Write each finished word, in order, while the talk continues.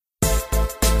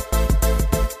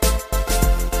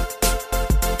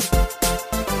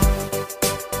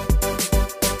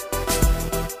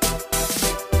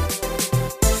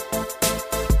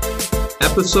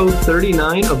episode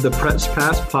 39 of the Press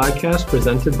Pass podcast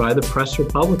presented by the Press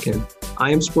Republican. I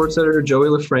am sports editor Joey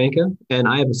LaFranca, and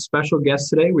I have a special guest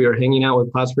today. We are hanging out with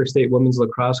Plattsburgh State women's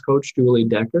lacrosse coach Julie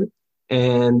Decker,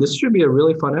 and this should be a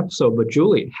really fun episode. But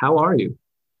Julie, how are you?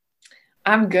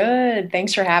 I'm good.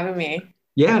 Thanks for having me.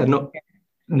 Yeah,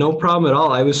 no problem at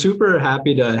all. I was super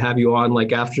happy to have you on.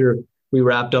 Like after we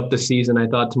wrapped up the season, I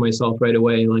thought to myself right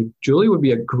away, like Julie would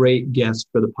be a great guest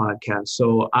for the podcast.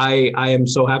 So I am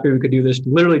so happy we could do this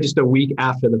literally just a week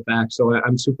after the fact. So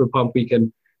I'm super pumped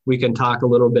we can talk a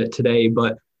little bit today.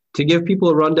 But to give people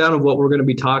a rundown of what we're going to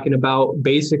be talking about,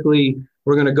 basically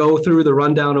we're going to go through the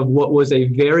rundown of what was a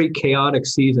very chaotic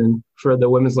season for the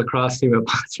women's lacrosse team at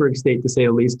Plattsburgh State, to say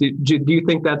the least. Do you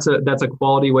think that's a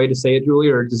quality way to say it, Julie,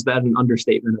 or is that an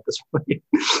understatement at this point?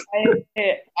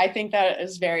 I think that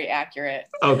is very accurate.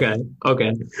 Okay.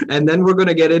 And then we're going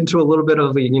to get into a little bit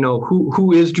of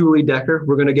who is Julie Decker.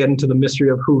 We're going to get into the mystery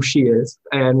of who she is,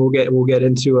 and we'll get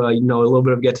into a little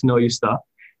bit of get to know you stuff.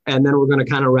 And then we're going to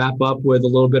kind of wrap up with a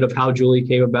little bit of how Julie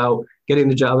came about getting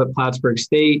the job at Plattsburgh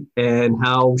State and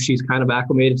how she's kind of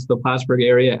acclimated to the Plattsburgh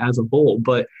area as a whole.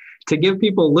 But to give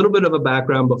people a little bit of a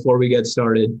background before we get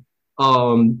started,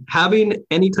 having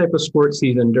any type of sports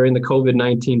season during the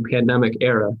COVID-19 pandemic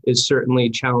era is certainly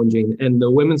challenging. And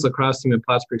the women's lacrosse team at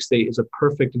Plattsburgh State is a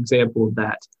perfect example of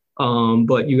that.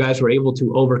 But you guys were able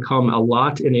to overcome a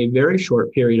lot in a very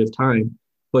short period of time.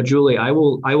 But Julie, I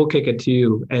will kick it to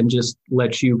you and just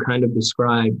let you kind of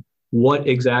describe what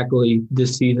exactly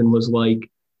this season was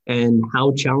like and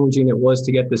how challenging it was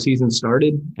to get the season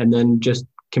started and then just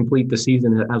complete the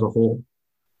season as a whole.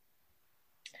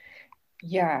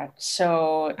 Yeah,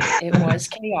 so it was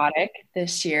chaotic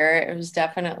this year. It was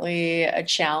definitely a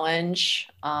challenge.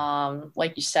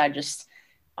 Like you said, just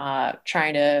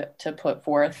trying to put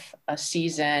forth a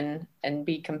season and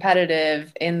be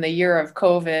competitive in the year of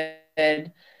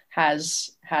COVID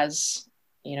has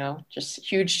just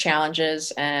huge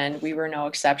challenges, and we were no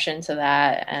exception to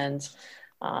that. And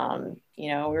we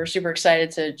were super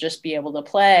excited to just be able to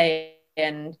play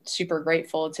and super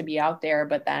grateful to be out there,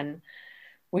 but then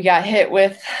we got hit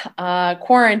with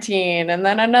quarantine and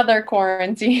then another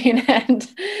quarantine, and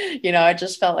it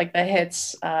just felt like the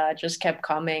hits just kept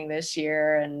coming this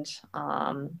year. And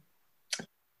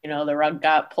the rug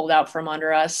got pulled out from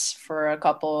under us for a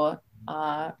couple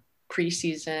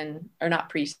preseason, or not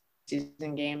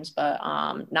preseason games, but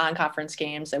non-conference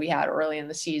games that we had early in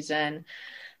the season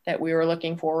that we were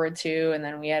looking forward to, and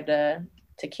then we had to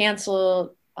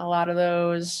cancel a lot of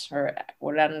those, or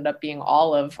what ended up being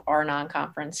all of our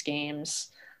non-conference games.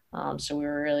 So we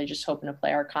were really just hoping to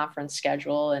play our conference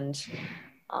schedule. And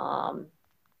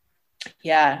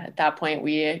at that point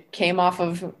we came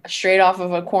straight off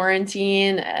of a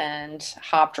quarantine and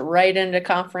hopped right into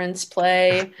conference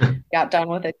play. Got done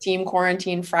with a team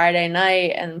quarantine Friday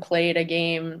night and played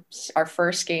our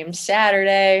first game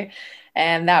Saturday.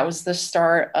 And that was the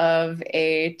start of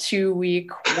a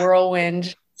 2-week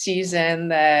whirlwind season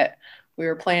that we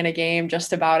were playing a game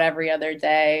just about every other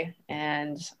day.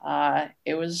 And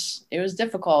it was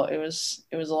difficult. It was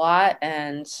a lot.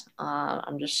 And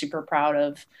I'm just super proud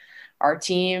of our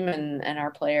team and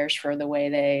our players for the way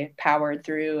they powered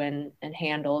through and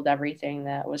handled everything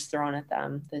that was thrown at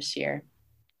them this year.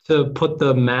 To put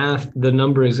the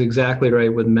numbers exactly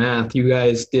right with math, you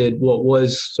guys did what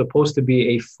was supposed to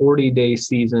be a 40-day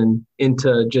season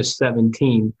into just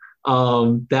 17.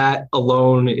 That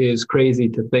alone is crazy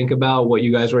to think about what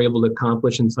you guys were able to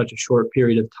accomplish in such a short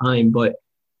period of time. But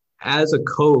as a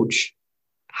coach,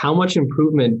 how much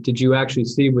improvement did you actually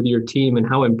see with your team, and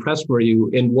how impressed were you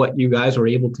in what you guys were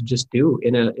able to just do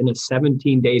in a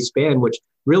 17-day span, which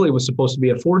really was supposed to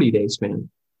be a 40-day span?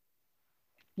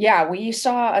 Yeah, we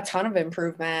saw a ton of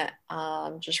improvement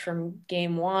just from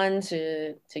game 1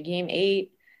 to game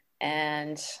 8,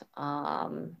 and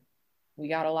we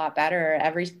got a lot better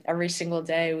every single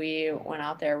day we went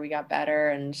out there. We got better,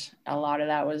 and a lot of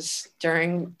that was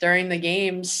during the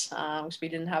games, because we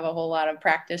didn't have a whole lot of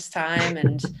practice time,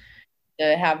 and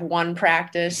to have one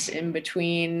practice in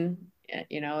between,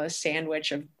 a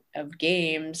sandwich of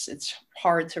games, it's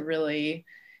hard to really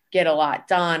get a lot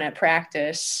done at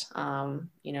practice,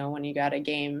 when you got a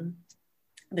game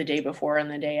the day before and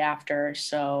the day after.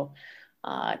 So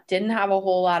didn't have a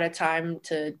whole lot of time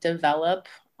to develop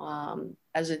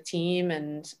as a team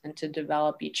and to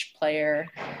develop each player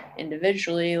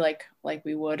individually like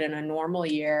we would in a normal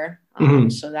year.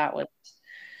 So that was,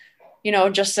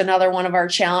 just another one of our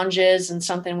challenges and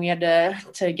something we had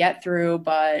to get through.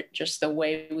 But just the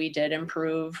way we did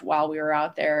improve while we were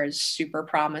out there is super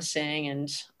promising.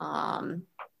 And,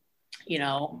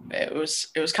 it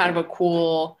was kind of a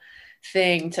cool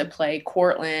thing to play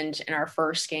Cortland in our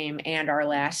first game and our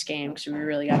last game, because we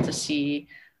really got to see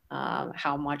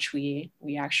how much we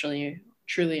actually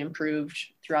truly improved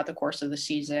throughout the course of the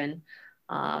season.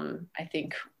 I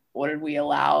think, what did we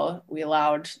allow? We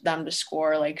allowed them to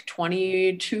score like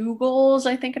 22 goals,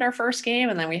 I think, in our first game,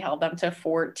 and then we held them to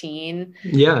 14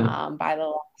 by the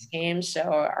last game. So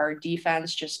our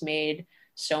defense just made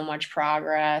so much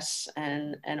progress,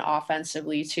 and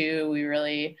offensively too. We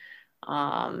really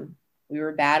we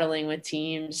were battling with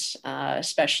teams,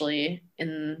 especially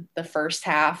in the first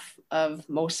half of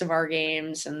most of our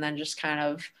games, and then just kind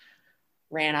of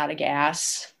ran out of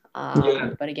gas.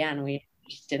 But again, we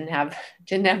just didn't have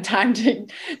time to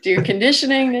do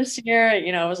conditioning this year.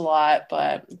 You know, it was a lot,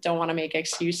 but don't want to make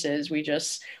excuses. We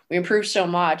improved so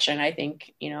much. And I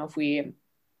think, you know, if we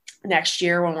next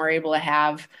year, when we're able to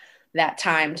have that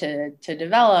time to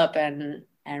develop and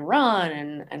run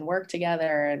and work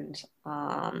together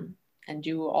and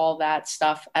do all that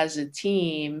stuff as a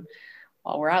team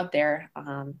while we're out there,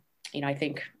 you know, I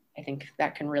think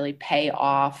that can really pay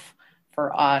off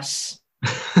for us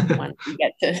when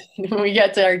we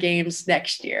get to our games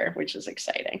next year, which is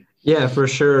exciting. Yeah, for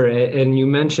sure. And you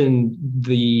mentioned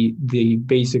the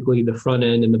basically the front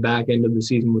end and the back end of the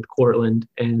season with Cortland,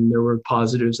 and there were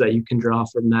positives that you can draw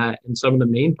from that. And some of the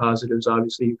main positives,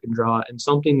 obviously, you can draw. And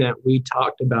something that we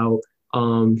talked about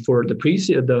for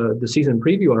the season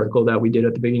preview article that we did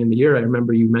at the beginning of the year, I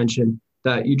remember you mentioned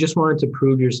that you just wanted to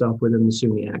prove yourself within the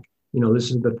SUNYAC. You know,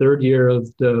 this is the third year of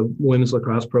the women's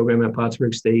lacrosse program at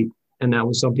Plattsburgh State, and that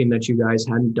was something that you guys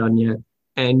hadn't done yet.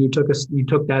 And you took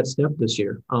that step this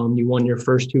year. You won your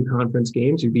first 2 conference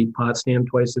games. You beat Potsdam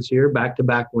twice this year,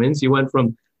 back-to-back wins. You went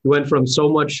from so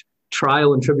much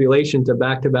trial and tribulation to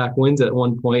back-to-back wins at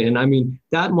one point. And I mean,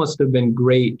 that must have been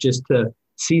great just to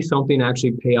see something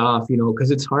actually pay off, you know,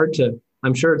 because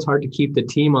I'm sure it's hard to keep the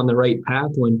team on the right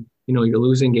path when, you know, you're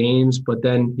losing games, but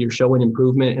then you're showing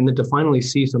improvement, and then to finally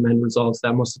see some end results,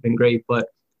 that must have been great. But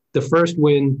the first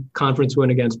conference win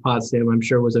against Potsdam, I'm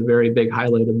sure, was a very big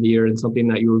highlight of the year and something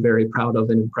that you were very proud of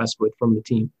and impressed with from the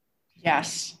team.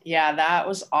 Yes. Yeah, that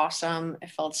was awesome. It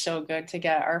felt so good to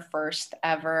get our first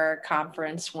ever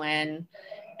conference win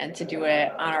and to do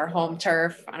it on our home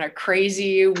turf on a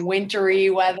crazy wintry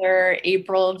weather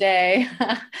April day.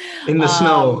 In the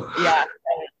snow. Yeah,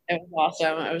 it was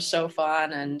awesome. It was so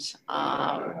fun. And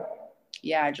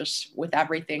yeah, just with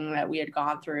everything that we had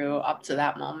gone through up to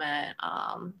that moment,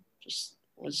 just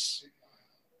was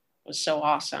so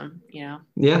awesome, you know?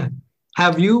 Yeah.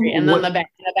 Have you? And then the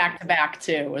back-to-back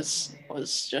too was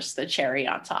just the cherry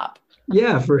on top.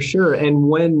 Yeah, for sure. And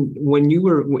when you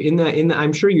were in that,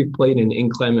 I'm sure you've played in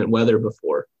inclement weather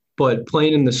before, but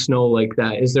playing in the snow like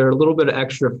that, is there a little bit of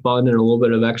extra fun and a little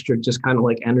bit of extra just kind of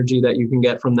like energy that you can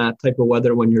get from that type of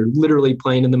weather when you're literally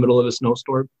playing in the middle of a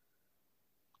snowstorm?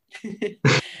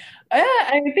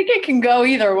 I think it can go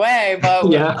either way,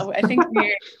 but yeah. I think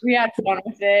we had fun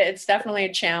with it. It's definitely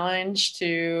a challenge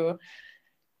to,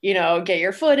 you know, get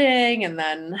your footing, and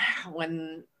then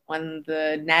when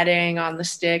the netting on the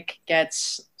stick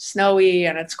gets snowy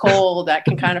and it's cold, that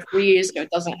can kind of freeze. So it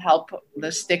doesn't help the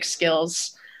stick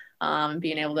skills,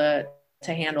 being able to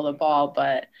handle the ball.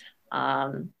 But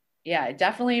yeah, it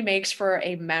definitely makes for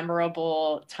a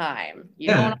memorable time. You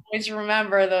don't always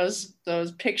remember those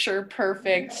picture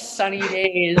perfect sunny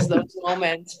days, those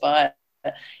moments, but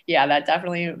yeah, that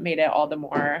definitely made it all the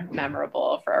more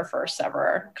memorable for our first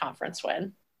ever conference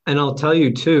win. And I'll tell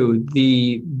you too,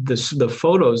 the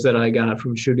photos that I got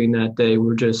from shooting that day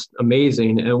were just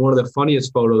amazing. And one of the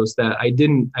funniest photos that I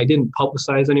didn't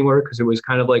publicize anywhere because it was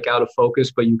kind of like out of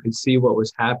focus, but you could see what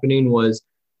was happening was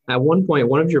at one point,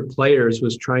 one of your players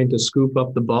was trying to scoop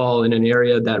up the ball in an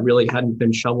area that really hadn't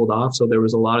been shoveled off. So there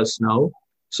was a lot of snow.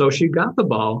 So she got the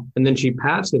ball and then she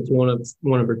passed it to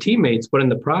one of her teammates. But in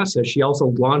the process, she also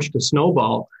launched a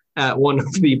snowball at one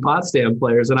of the Potsdam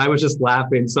players. And I was just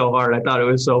laughing so hard. I thought it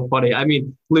was so funny. I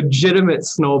mean, legitimate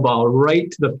snowball right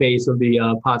to the face of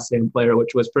the Potsdam player,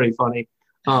 which was pretty funny.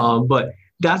 But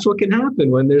that's what can happen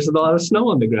when there's a lot of snow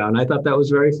on the ground. I thought that was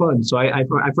very fun. So I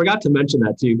forgot to mention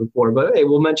that to you before, but hey,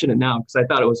 we'll mention it now because I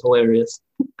thought it was hilarious.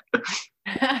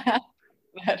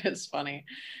 That is funny.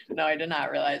 No, I did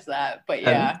not realize that. But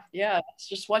yeah, it's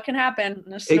just what can happen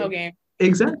in a snow game.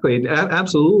 Exactly.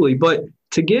 Absolutely. But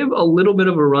to give a little bit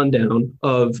of a rundown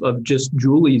of just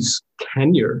Julie's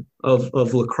tenure of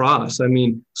lacrosse, I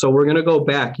mean, so we're going to go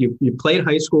back. You played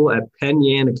high school at Penn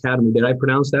Yan Academy. Did I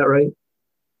pronounce that right?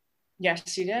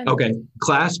 Yes, you did. Okay.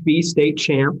 Class B state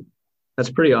champ. That's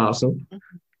pretty awesome.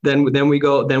 Mm-hmm. Then we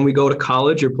go to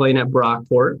college. You're playing at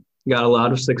Brockport. You got a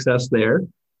lot of success there.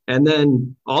 And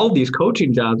then all of these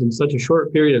coaching jobs in such a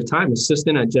short period of time,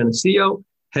 assistant at Geneseo,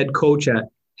 head coach at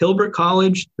Hilbert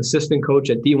College, assistant coach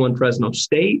at D1 Fresno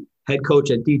State, head coach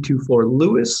at D2 Fort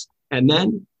Lewis, and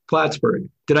then Plattsburgh.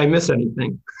 Did I miss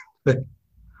anything?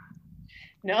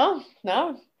 No,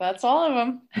 that's all of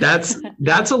them.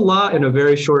 That's a lot in a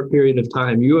very short period of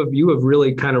time. You have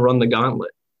really kind of run the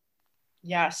gauntlet.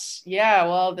 Yes. Yeah.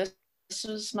 Well, this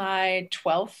was my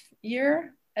 12th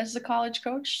year as the college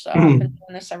coach. So I've been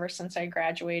doing this ever since I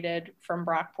graduated from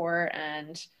Brockport.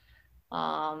 And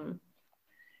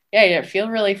I feel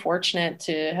really fortunate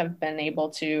to have been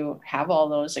able to have all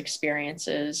those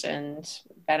experiences, and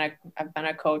I've been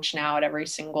a coach now at every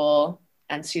single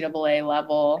NCAA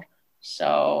level.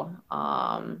 So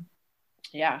I'm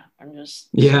just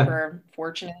super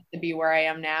fortunate to be where I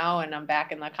am now, and I'm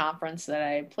back in the conference that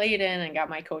I played in and got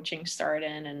my coaching start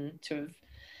in, and to have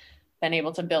been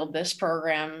able to build this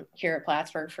program here at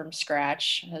Plattsburgh from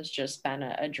scratch has just been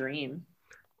a dream.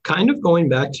 Kind of going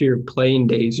back to your playing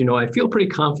days, I feel pretty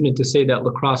confident to say that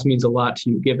lacrosse means a lot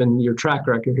to you given your track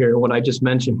record here and what I just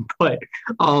mentioned. But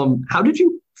how did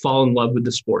you fall in love with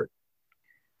the sport?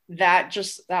 That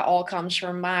all comes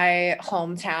from my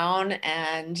hometown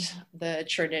and the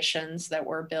traditions that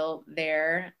were built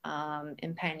there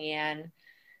in Penn Yan.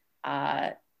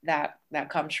 That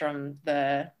comes from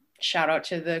the shout out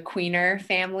to the Queener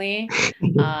family.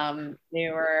 They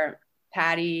were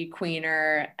Patty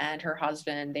Queener and her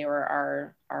husband. They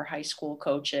were our high school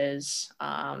coaches.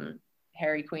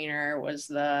 Harry Queener was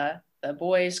the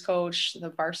boys coach, the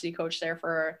varsity coach there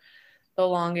for the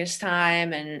longest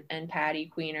time, and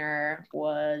Patty Queener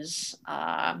was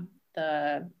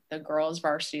the girls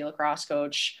varsity lacrosse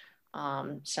coach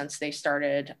since they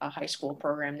started a high school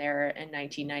program there in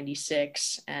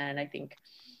 1996. And I think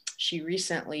she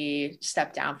recently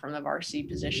stepped down from the varsity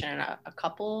position a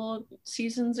couple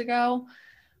seasons ago.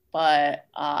 But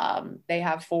they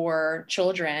have 4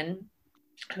 children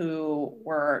who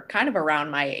were kind of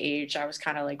around my age. I was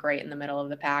kind of like right in the middle of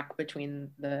the pack between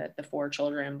the 4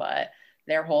 children, but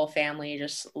their whole family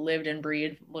just lived and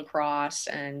breathed lacrosse.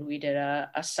 And we did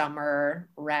a summer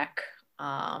rec,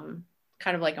 kind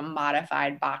of like a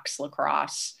modified box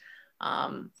lacrosse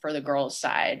for the girls'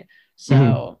 side.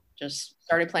 So just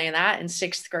started playing that in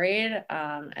 6th grade.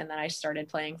 And then I started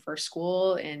playing for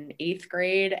school in 8th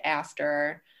grade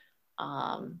after,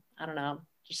 I don't know,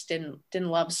 just didn't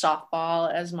love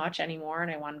softball as much anymore.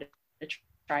 And I wanted to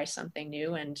try something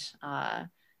new. And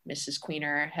Mrs.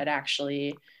 Queener had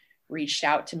actually reached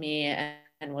out to me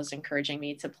and was encouraging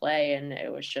me to play. And it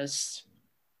was just,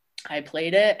 I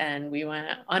played it and we went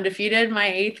undefeated my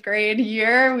 8th grade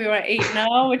year. We went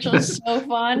 8-0, which was so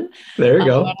fun. There you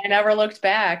go. I never looked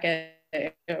back.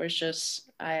 It was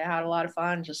just, I had a lot of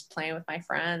fun just playing with my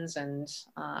friends, and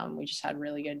we just had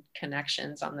really good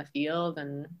connections on the field,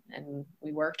 and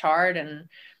we worked hard and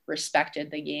respected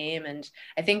the game. And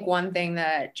I think one thing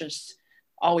that just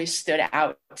always stood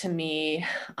out to me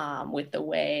with the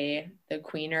way the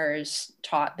Queeners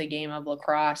taught the game of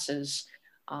lacrosse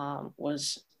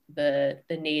was the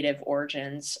native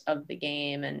origins of the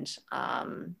game. And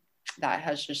that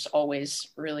has just always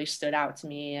really stood out to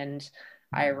me. And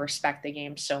I respect the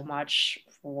game so much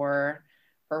for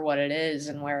what it is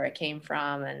and where it came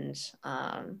from. And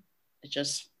it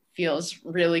just feels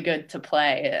really good to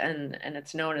play. And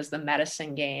it's known as the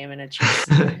medicine game. And it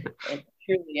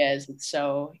truly is. It's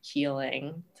so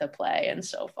healing to play and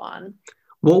so fun.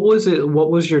 What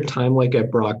was your time like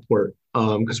at Brockport?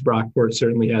 Because Brockport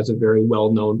certainly has a very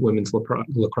well-known women's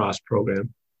lacrosse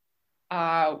program.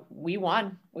 We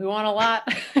won a lot.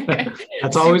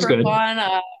 That's always good.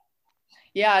 Fun.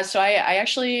 So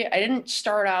I didn't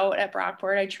start out at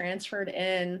Brockport. I transferred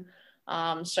in.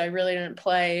 So I really didn't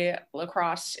play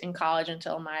lacrosse in college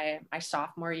until my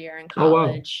sophomore year in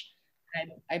college. Oh,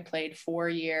 wow. I played 4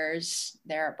 years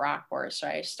there at Brockport. So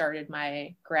I started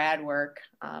my grad work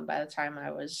by the time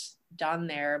I was done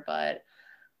there. But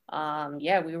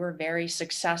we were very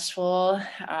successful.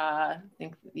 I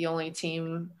think the only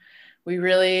team we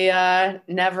really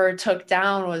never took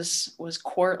down was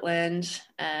Cortland,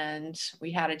 and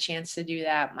we had a chance to do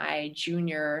that my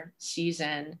junior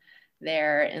season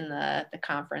there in the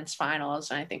conference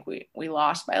finals. And I think we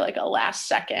lost by like a last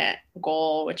second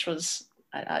goal, which was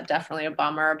definitely a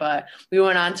bummer, but we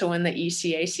went on to win the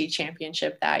ECAC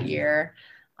championship that year.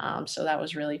 So that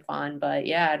was really fun. But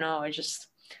I just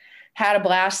had a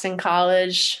blast in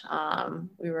college.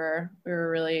 We were a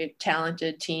really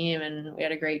talented team, and we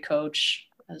had a great coach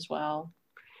as well.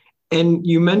 And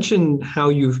you mentioned how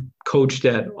you've coached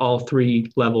at all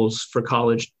 3 levels for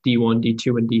college, D1,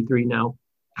 D2, and D3 now.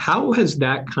 How has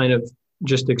that kind of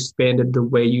just expanded the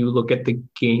way you look at the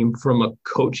game from a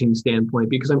coaching standpoint?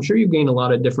 Because I'm sure you gain a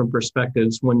lot of different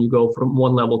perspectives when you go from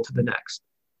one level to the next.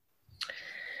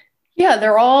 Yeah,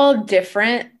 they're all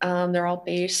different. They're all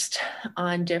based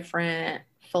on different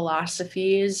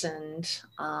philosophies, and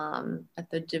at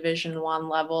the Division I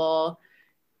level,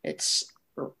 it's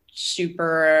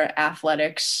super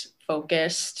athletics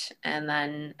focused, and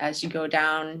then as you go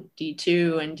down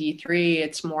D2 and D3,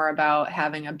 it's more about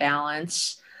having a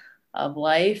balance of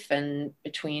life and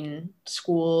between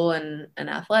school and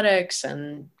athletics,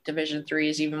 and Division III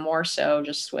is even more so,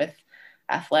 just with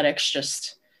athletics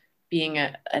just being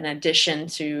an addition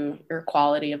to your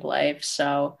quality of life.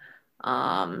 So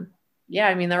yeah,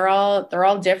 I mean, they're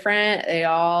all different.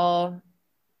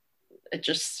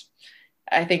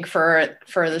 I think for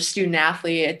the student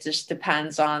athlete, it just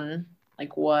depends on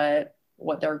like what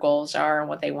their goals are and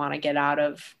what they want to get out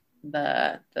of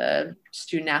the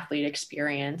student athlete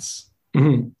experience.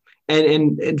 Mm-hmm.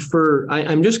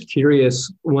 I'm just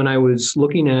curious, when I was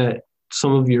looking at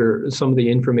some of the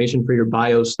information for your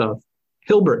bio stuff,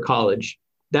 Hilbert College,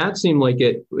 that seemed like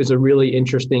it was a really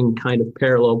interesting kind of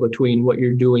parallel between what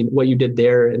you're doing, what you did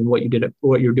there, and what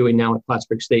you're doing now at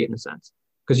Plattsburgh State, in a sense,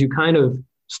 because you kind of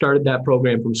started that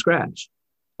program from scratch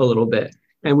a little bit.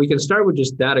 And we can start with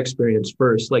just that experience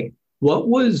first. Like, what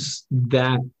was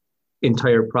that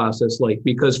entire process like?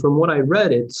 Because from what I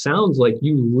read, it sounds like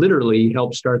you literally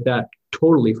helped start that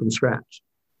totally from scratch.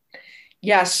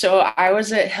 Yeah, so I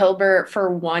was at Hilbert for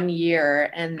 1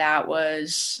 year, and that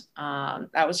was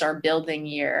our building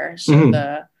year. So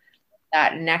mm-hmm.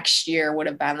 That next year would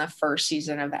have been the first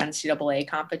season of NCAA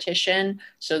competition.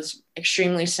 So it's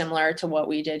extremely similar to what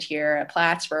we did here at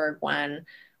Plattsburgh when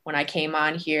I came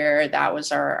on here. That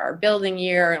was our building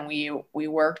year, and we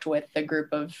worked with a group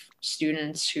of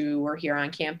students who were here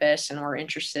on campus and were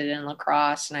interested in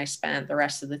lacrosse, and I spent the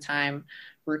rest of the time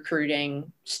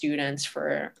recruiting students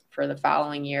for the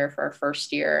following year, for our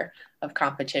first year of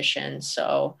competition.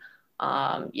 So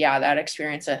yeah, that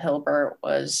experience at Hilbert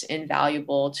was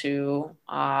invaluable to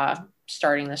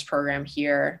starting this program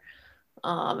here.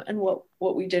 And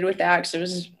what we did with that, because it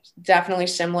was definitely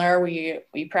similar.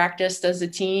 We practiced as a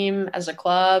team, as a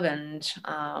club, and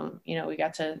we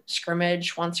got to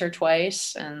scrimmage once or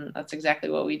twice, and that's exactly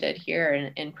what we did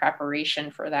here in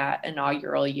preparation for that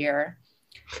inaugural year.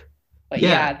 But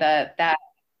yeah, that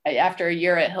after a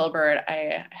year at Hilbert,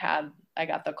 I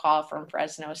got the call from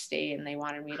Fresno State, and they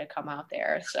wanted me to come out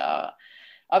there. So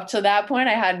up to that point,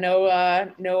 I had no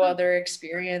other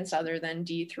experience other than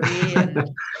D3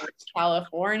 and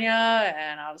California,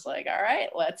 and I was like, all right,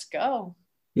 let's go.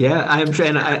 Yeah, I'm sure,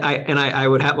 and I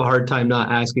would have a hard time not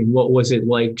asking, what was it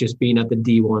like just being at the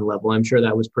D1 level? I'm sure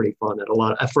that was pretty fun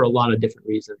for a lot of different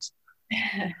reasons.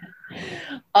 Yeah,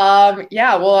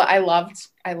 well, I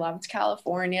loved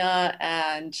California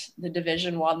and the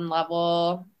Division I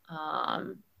level.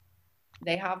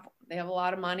 They have a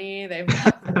lot of money. They've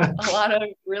got a lot of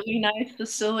really nice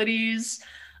facilities.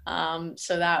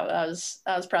 So that was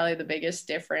probably the biggest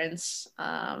difference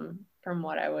from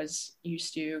what I was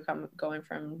used to going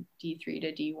from D3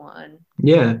 to D1.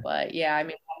 Yeah. But yeah, I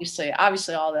mean, obviously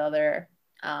all the other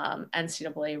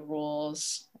NCAA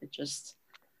rules, there's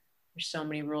so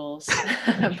many rules,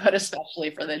 but especially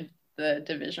for the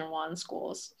Division I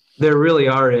schools. There really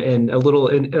are, and a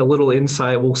little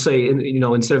inside. We'll say,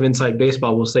 instead of inside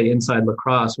baseball, we'll say inside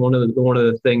lacrosse. One of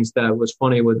the things that was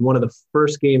funny with one of the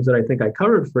first games that I think I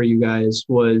covered for you guys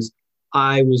was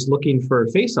I was looking for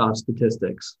face-off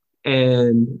statistics,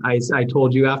 and I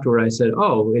told you afterward. I said,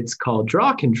 "Oh, it's called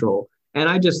draw control," and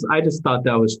I just thought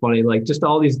that was funny, like just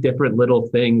all these different little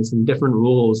things and different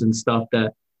rules and stuff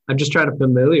that I'm just trying to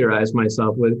familiarize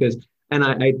myself with. And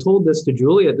I told this to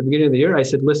Julie at the beginning of the year. I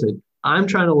said, "Listen, I'm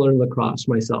trying to learn lacrosse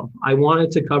myself. I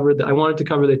wanted to cover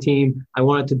the team. I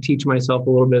wanted to teach myself a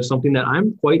little bit of something that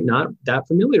I'm quite not that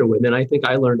familiar with." And I think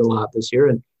I learned a lot this year.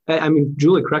 And I mean,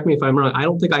 Julie, correct me if I'm wrong. I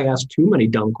don't think I asked too many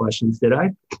dumb questions, did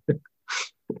I?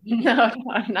 No,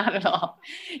 not at all.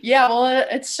 Yeah, well,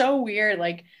 it's so weird.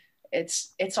 Like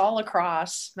it's all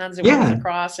lacrosse, men's and women's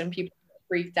lacrosse, and people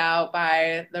freaked out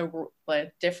by the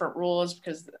different rules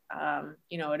because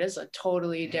it is a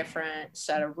totally different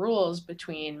set of rules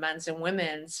between men's and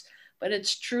women's, but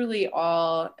it's truly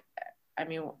all, I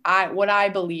mean, what I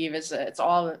believe is that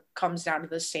it comes down to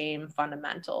the same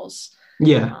fundamentals.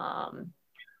 Yeah.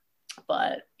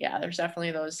 But yeah, there's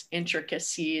definitely those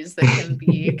intricacies that can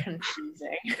be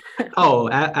confusing. Oh,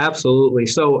 absolutely.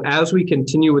 So as we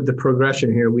continue with the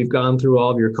progression here, we've gone through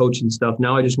all of your coaching stuff.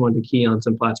 Now I just wanted to key on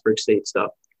some Plattsburgh State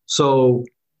stuff. So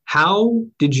How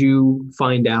did you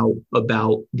find out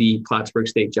about the Plattsburgh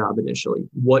State job initially?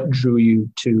 What drew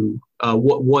you to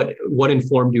what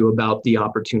informed you about the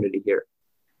opportunity here?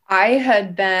 I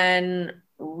had been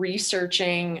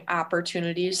researching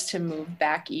opportunities to move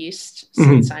back east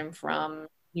since I'm from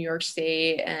New York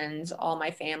State, and all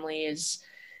my family is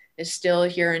still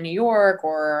here in New York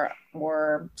or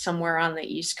somewhere on the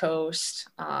East Coast.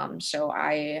 So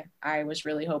I was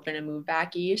really hoping to move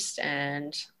back east,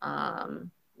 and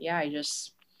I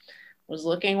just was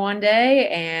looking one day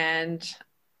and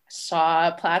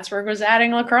saw Plattsburgh was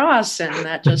adding lacrosse, and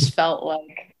that just felt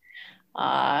like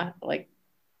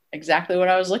exactly what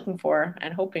I was looking for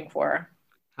and hoping for.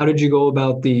 How did you go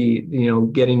about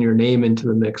getting your name into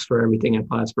the mix for everything at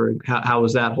Plattsburgh? How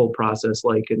was that whole process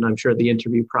like? And I'm sure the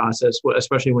interview process,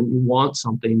 especially when you want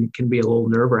something, it can be a little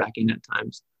nerve-wracking at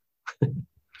times.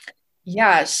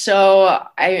 Yeah, so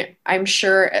I'm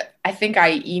sure, I think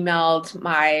I emailed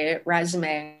my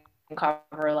resume and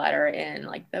cover letter in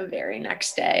like the very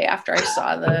next day after I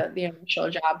saw the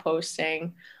initial job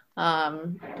posting.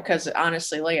 Because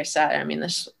honestly, like I said, I mean,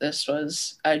 this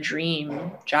was a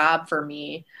dream job for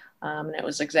me. And it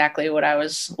was exactly what I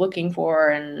was looking for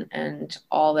and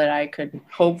all that I could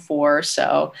hope for.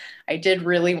 So I did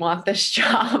really want this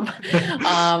job.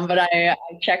 But I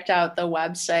checked out the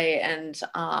website, and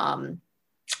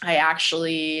I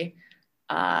actually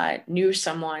knew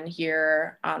someone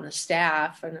here on the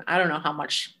staff, and I don't know how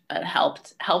much that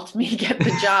helped me get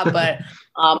the job, but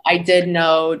I did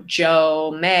know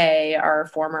Joe May, our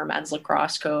former men's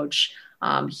lacrosse coach.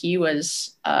 He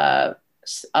was a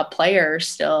player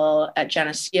still at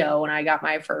Geneseo when I got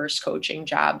my first coaching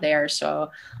job there.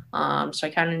 So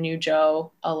I kind of knew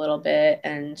Joe a little bit,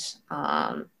 and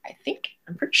I'm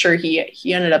pretty sure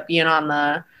he ended up being on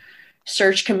the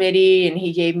search committee, and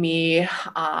he gave me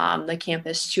the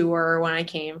campus tour when I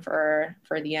came for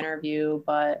the interview.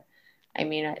 But I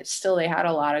mean, they had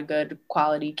a lot of good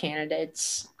quality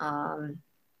candidates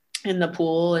in the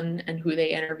pool and who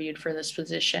they interviewed for this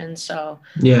position. So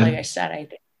like I said,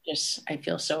 I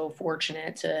feel so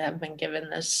fortunate to have been given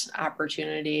this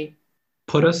opportunity.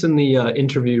 Put us in the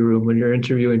interview room when you're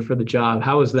interviewing for the job.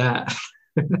 How was that?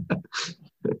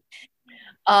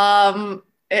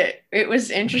 It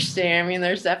was interesting. I mean,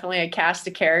 there's definitely a cast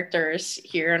of characters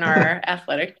here in our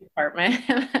athletic department.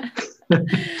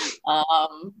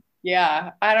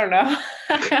 Yeah, I don't know.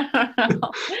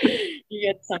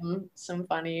 You get some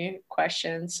funny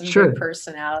questions, some good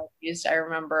personalities. I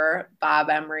remember Bob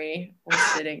Emery was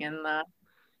sitting in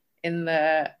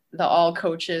the all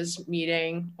coaches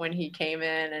meeting when he came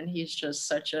in, and he's just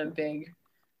such a big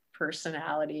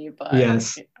personality. But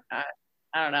yes.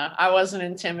 I don't know. I wasn't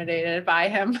intimidated by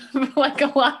him like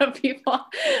a lot of people.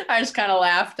 I just kind of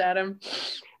laughed at him.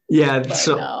 Yeah. But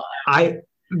so no.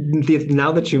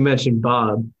 Now that you mentioned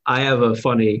Bob, I have a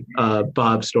funny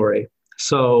Bob story.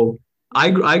 So I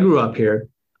grew up here.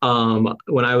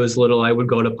 When I was little, I would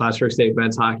go to Plattsburgh State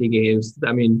men's hockey games.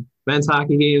 I mean, men's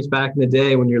hockey games back in the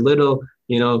day when you're little,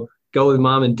 go with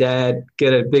mom and dad,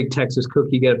 get a big Texas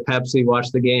cookie, get a Pepsi,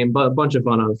 watch the game, but a bunch of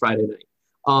fun on Friday night.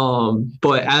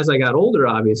 But as I got older,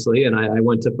 obviously, and I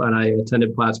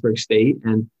attended Plattsburgh State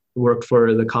and worked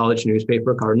for the college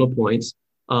newspaper, Cardinal Points.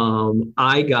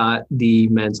 I got the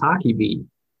men's hockey beat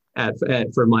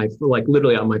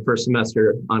literally on my first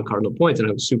semester on Cardinal Points, and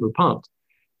I was super pumped.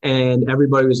 And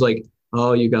everybody was like,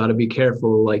 "Oh, you got to be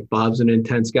careful. Like, Bob's an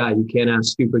intense guy. You can't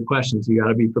ask stupid questions. You got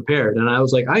to be prepared." And I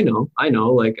was like, "I know.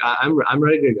 Like, I'm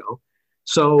ready to go."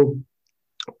 So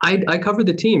I covered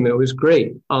the team. It was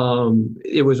great.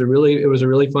 It was a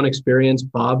really fun experience.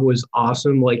 Bob was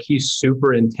awesome. Like, he's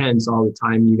super intense all the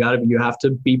time. You have to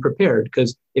be prepared,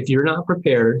 because if you're not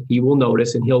prepared, he will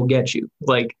notice and he'll get you.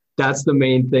 Like, that's the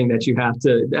main thing that you have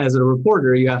to, as a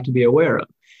reporter, you have to be aware of.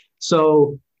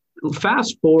 So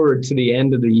fast forward to the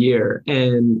end of the year,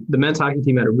 and the men's hockey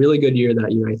team had a really good year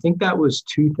that year. I think that was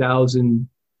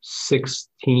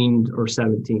 2016 or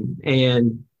 17.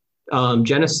 And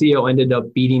Geneseo ended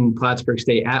up beating Plattsburgh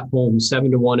State at home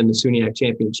 7-1 in the SUNYAC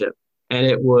championship. And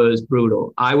it was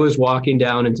brutal. I was walking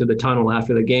down into the tunnel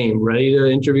after the game, ready to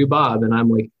interview Bob. And I'm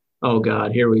like, oh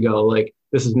God, here we go. Like,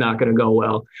 this is not going to go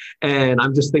well. And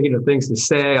I'm just thinking of things to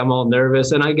say. I'm all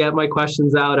nervous, and I get my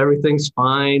questions out. Everything's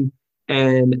fine.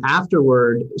 And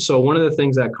afterward, so one of the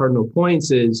things at Cardinal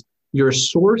Points is your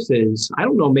sources. I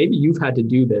don't know, maybe you've had to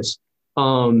do this.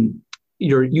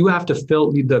 You have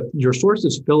to your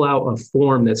sources fill out a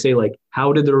form that say, like,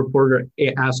 how did the reporter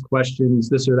ask questions,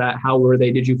 this or that? How were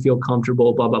they? Did you feel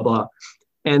comfortable? Blah, blah, blah.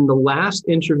 And the last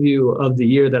interview of the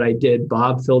year that I did,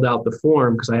 Bob filled out the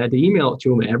form because I had to email it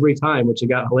to him every time, which it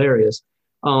got hilarious.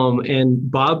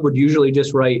 And Bob would usually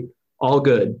just write all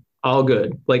good,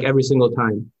 like every single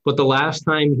time. But the last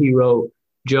time he wrote,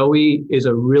 Joey is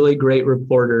a really great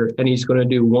reporter and he's going to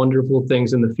do wonderful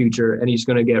things in the future and he's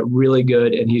going to get really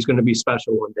good and he's going to be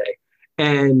special one day.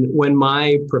 And when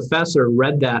my professor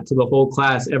read that to the whole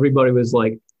class, everybody was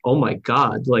like, oh my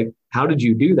God, like, how did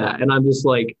you do that? And I'm just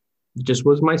like, just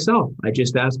was myself. I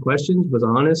just asked questions, was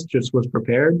honest, just was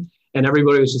prepared. And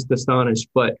everybody was just astonished.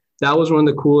 But that was one of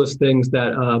the coolest things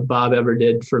that Bob ever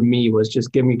did for me, was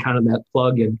just give me kind of that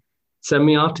plug and send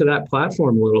me off to that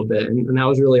platform a little bit. And that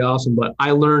was really awesome. But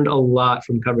I learned a lot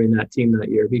from covering that team that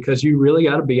year, because you really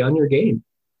got to be on your game.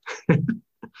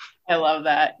 I love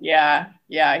that. Yeah.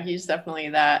 Yeah. He's definitely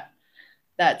that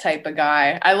type of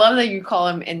guy. I love that you call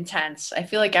him intense. I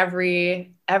feel like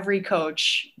every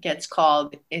coach gets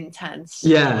called intense a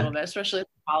little bit, especially at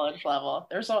the college level.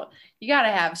 You got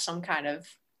to have some kind of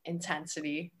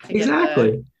intensity to get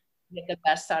the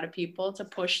best out of people, to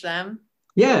push them.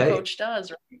 Yeah, coach does,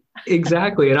 right?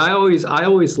 Exactly. And I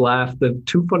always laugh. The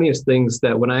two funniest things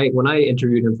that when I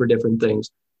interviewed him for different things,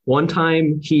 one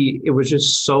time I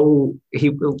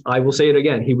will say it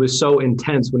again, he was so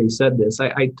intense when he said this.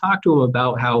 I talked to him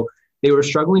about how they were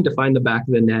struggling to find the back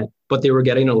of the net, but they were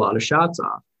getting a lot of shots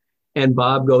off. And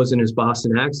Bob goes in his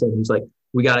Boston accent. He's like,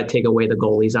 we got to take away the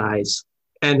goalie's eyes.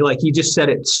 And like, he just said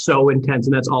it so intense,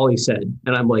 and that's all he said.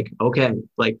 And I'm like, okay,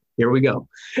 like, here we go.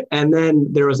 And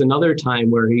then there was another time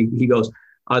where he goes,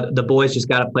 the boys just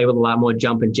got to play with a lot more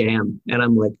jump and jam. And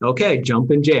I'm like, okay,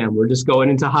 jump and jam. We're just going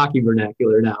into hockey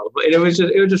vernacular now. But it was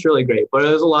just really great. But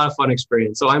it was a lot of fun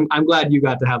experience. So I'm glad you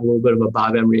got to have a little bit of a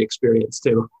Bob Emery experience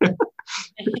too.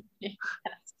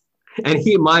 And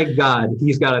my God,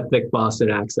 he's got a thick Boston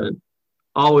accent.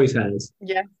 Always has.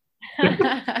 Yeah.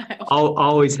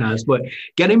 Always has. But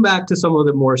getting back to some of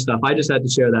the more stuff, I just had to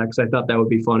share that because I thought that would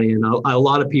be funny, and a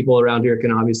lot of people around here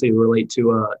can obviously relate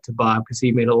to Bob, because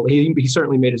he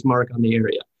certainly made his mark on the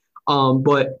area.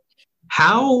 But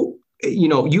how,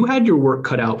 you had your work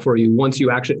cut out for you once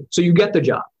so you get the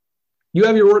job, you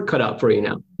have your work cut out for you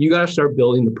now. You got to start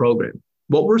building the program.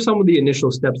 What were some of the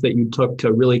initial steps that you took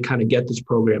to really kind of get this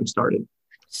program started?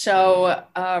 So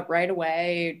right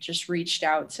away, just reached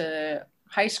out to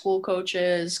high school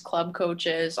coaches, club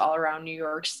coaches all around New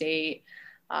York State,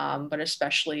 but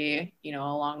especially,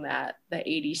 along the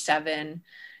 87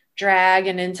 drag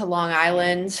and into Long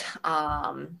Island.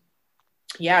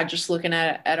 Just looking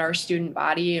at our student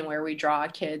body and where we draw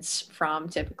kids from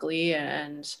typically.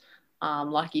 And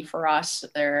lucky for us,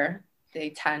 they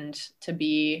tend to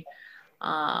be,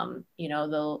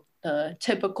 the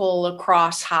typical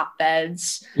lacrosse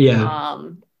hotbeds. Yeah.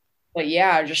 But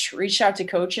yeah, just reached out to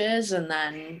coaches and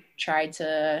then tried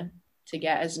to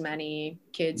get as many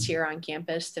kids here on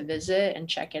campus to visit and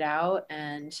check it out.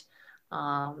 And,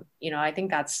 I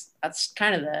think that's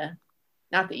kind of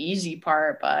not the easy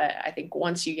part, but I think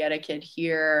once you get a kid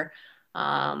here,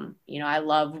 I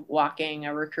love walking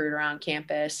a recruit around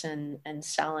campus and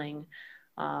selling,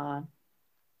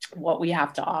 what we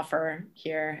have to offer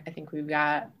here. I think we've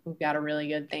got a really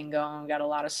good thing going. We've got a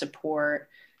lot of support.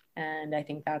 And I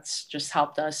think that's just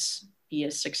helped us be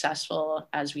as successful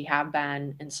as we have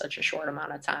been in such a short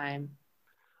amount of time.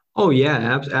 Oh,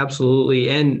 yeah, absolutely.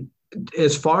 And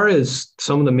as far as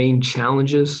some of the main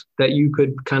challenges that you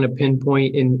could kind of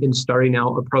pinpoint in starting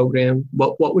out a program,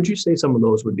 what would you say some of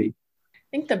those would be? I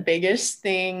think the biggest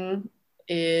thing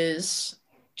is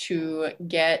to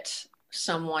get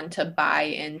someone to buy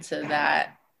into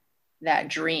that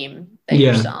dream that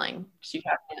you're selling. So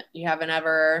you haven't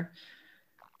ever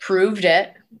proved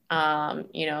it.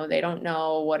 They don't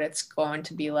know what it's going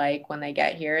to be like when they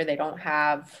get here. They don't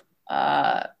have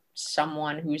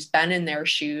someone who's been in their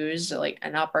shoes, like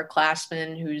an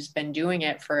upperclassman who's been doing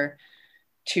it for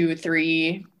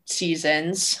 2-3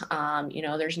 seasons.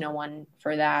 There's no one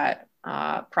for that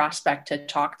prospect to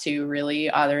talk to really,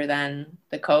 other than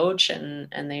the coach, and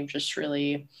they just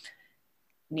really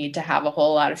need to have a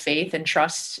whole lot of faith and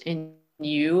trust in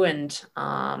you, and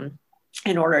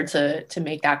in order to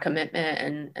make that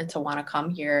commitment and to want to come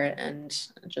here and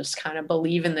just kind of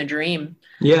believe in the dream.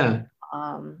 Yeah.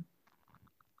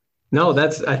 No,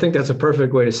 I think that's a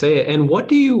perfect way to say it. And what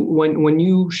do you, when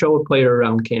you show a player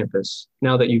around campus,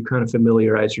 now that you kind of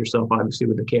familiarize yourself, obviously,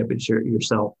 with the campus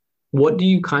yourself, what do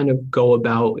you kind of go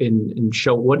about and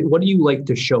show? What do you like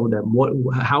to show them?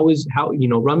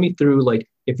 Run me through, like,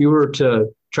 if you were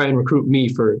to try and recruit me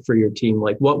for your team,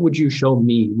 like, what would you show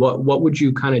me? What would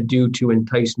you kind of do to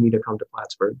entice me to come to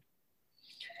Plattsburgh?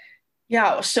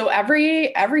 Yeah, so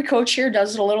every coach here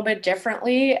does it a little bit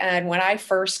differently. And when I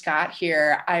first got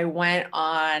here, I went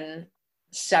on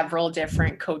several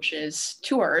different coaches'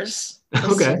 tours to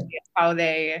Okay. see how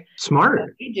they Smart.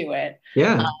 do it.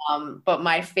 Yeah. But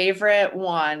my favorite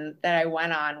one that I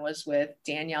went on was with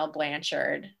Danielle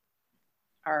Blanchard,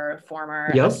 our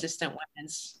former Yep. assistant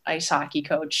women's ice hockey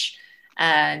coach.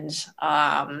 And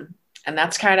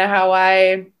that's kind of how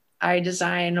I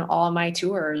design all of my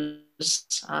tours,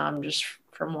 just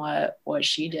from what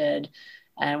she did.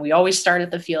 And we always start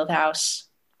at the field house,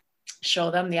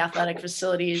 show them the athletic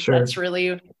facilities. Sure.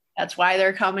 That's why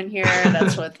they're coming here.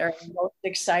 That's what they're most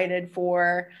excited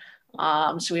for.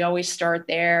 So we always start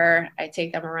there. I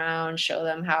take them around, show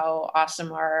them how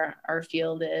awesome our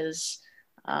field is.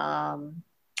 And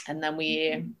then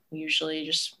we usually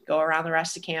just go around the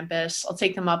rest of campus. I'll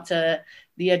take them up to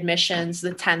the admissions,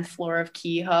 the 10th floor of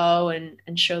Kehoe,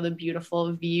 and show the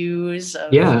beautiful views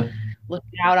of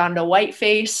looking out onto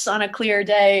Whiteface on a clear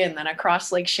day and then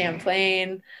across Lake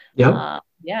Champlain. Yep.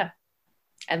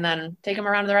 And then take them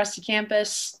around the rest of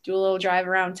campus, do a little drive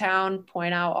around town,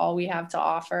 point out all we have to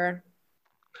offer.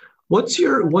 What's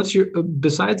your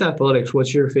besides athletics,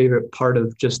 what's your favorite part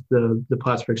of just the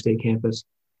Plattsburgh State campus?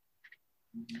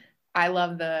 I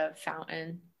love the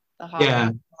fountain, the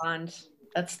hot pond.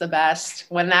 That's the best.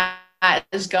 When that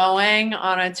is going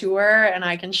on a tour and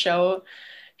I can show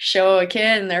a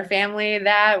kid and their family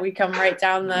that, we come right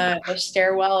down the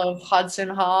stairwell of Hudson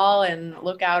Hall and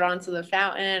look out onto the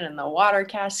fountain and the water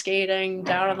cascading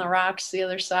down on the rocks the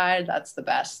other side. That's the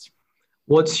best.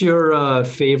 What's your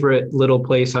favorite little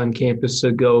place on campus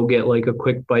to go get like a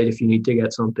quick bite if you need to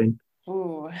get something?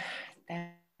 Ooh,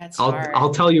 that's hard.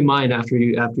 I'll tell you mine after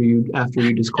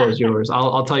you disclose yours.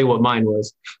 I'll tell you what mine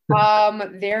was.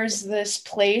 There's this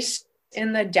place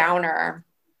in the Downer.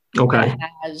 Okay.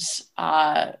 That has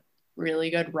really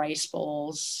good rice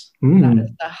bowls. That is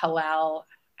the Halal.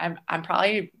 I'm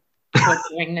probably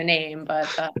butchering the name, but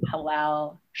the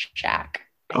Halal Shack.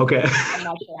 Okay. I'm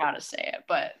not sure how to say it,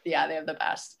 but yeah, they have the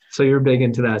best. So you're big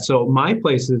into that. So my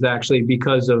place is actually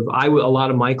because of a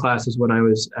lot of my classes when I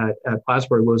was at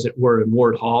Plattsburgh were in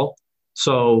Ward Hall.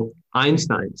 So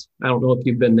Einstein's. I don't know if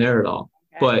you've been there at all,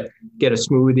 but get a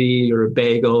smoothie or a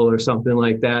bagel or something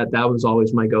like that. That was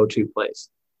always my go-to place.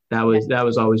 That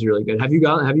was always really good. Have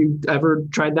you ever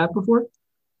tried that before?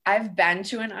 I've been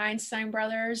to an Einstein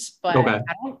Brothers, but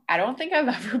I don't think I've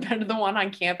ever been to the one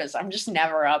on campus. I'm just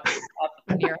never up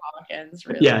near Hawkins.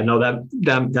 Really. Yeah, no,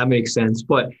 that makes sense.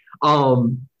 But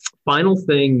final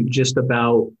thing, just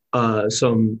about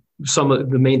some of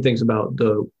the main things about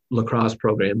the lacrosse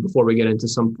program before we get into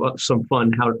some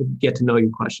fun how to get to know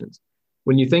you questions.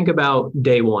 When you think about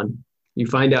day one, you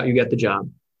find out you get the job,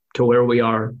 to where we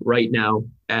are right now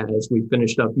as we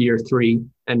finished up year 3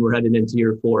 and we're headed into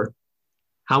year 4.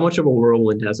 How much of a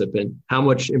whirlwind has it been? How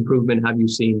much improvement have you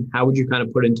seen? How would you kind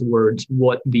of put into words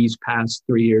what these past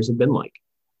 3 years have been like?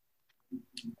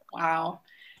 Wow.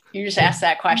 You just asked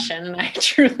that question and I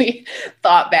truly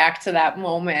thought back to that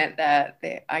moment that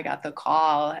I got the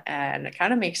call, and it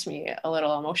kind of makes me a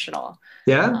little emotional.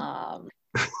 Yeah.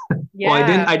 Well,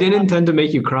 I didn't intend to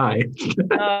make you cry.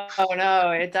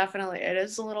 No, it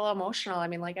is a little emotional. I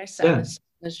mean, like I said, this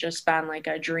has just been like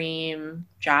a dream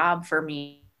job for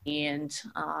me, and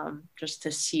just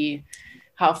to see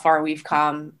how far we've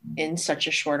come in such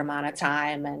a short amount of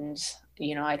time. And,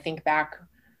 I think back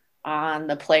on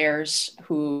the players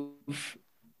who've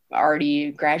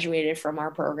already graduated from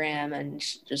our program and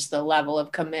just the level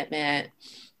of commitment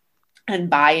and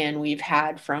buy-in we've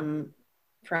had from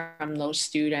those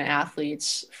student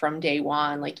athletes from day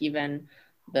one, like even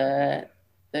the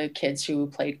kids who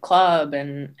played club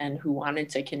and who wanted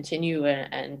to continue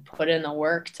and put in the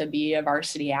work to be a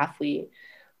varsity athlete.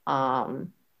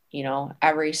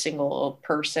 Every single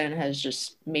person has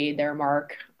just made their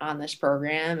mark on this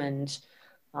program. And,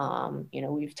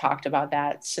 we've talked about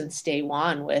that since day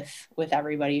one with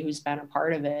everybody who's been a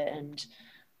part of it, and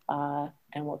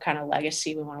what kind of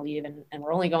legacy we want to leave. And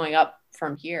we're only going up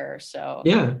from here. So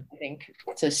yeah, I think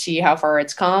to see how far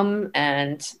it's come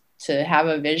and to have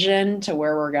a vision to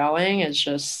where we're going is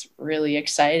just really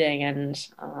exciting. And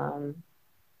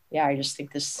I just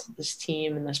think this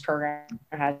team and this program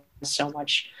has so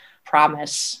much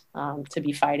promise to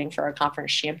be fighting for a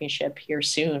conference championship here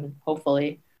soon,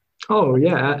 hopefully. Oh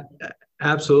yeah,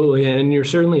 absolutely. And you're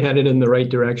certainly headed in the right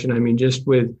direction. I mean, just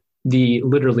with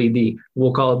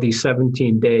we'll call it the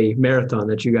 17-day marathon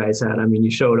that you guys had. I mean, you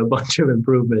showed a bunch of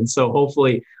improvements. So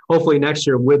hopefully next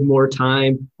year with more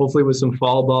time, hopefully with some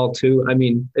fall ball too. I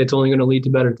mean, it's only going to lead to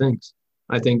better things.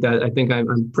 I think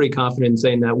I'm pretty confident in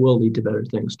saying that will lead to better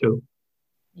things too.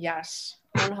 Yes,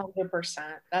 100%.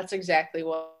 That's exactly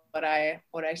what I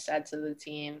said to the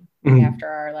team after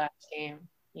our last game.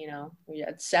 We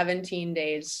had 17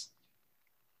 days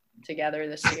together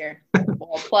this year.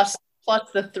 Well, plus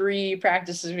the 3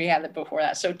 practices we had before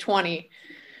that. So 20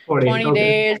 okay.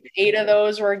 days, 8 of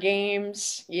those were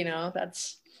games.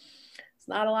 It's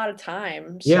not a lot of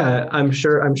time. So. Yeah, I'm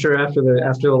sure after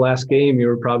the last game, you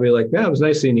were probably like, yeah, it was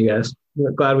nice seeing you guys.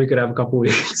 We're glad we could have a couple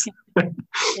weeks.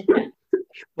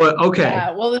 But okay.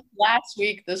 Yeah, well, this last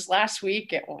week,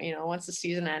 once the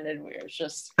season ended, it was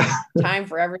just time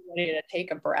for everybody to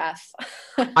take a breath.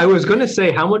 I was going to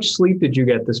say, how much sleep did you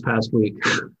get this past week?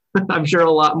 I'm sure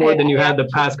a lot more than you had the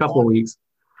past couple of weeks.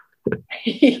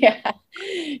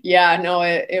 Yeah, no,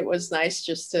 it was nice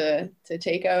just to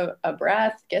take a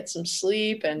breath, get some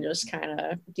sleep, and just kind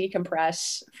of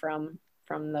decompress from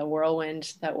the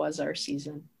whirlwind that was our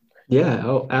season. Yeah,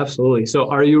 oh, absolutely. So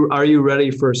are you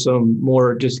ready for some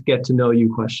more just get to know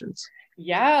you questions?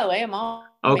 Yeah, lay them on.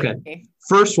 Okay.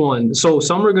 First one. So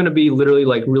some are going to be literally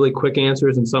like really quick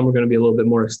answers and some are going to be a little bit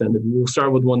more extended. We'll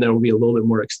start with one that will be a little bit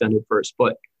more extended first.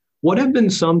 But what have been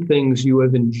some things you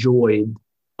have enjoyed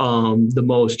the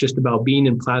most just about being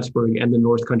in Plattsburgh and the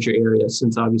North Country area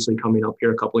since obviously coming up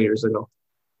here a couple of years ago?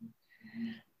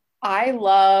 I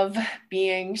love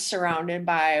being surrounded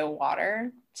by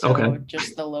water. So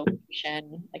just the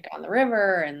location, like on the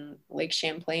river and Lake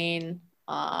Champlain.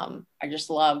 I just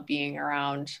love being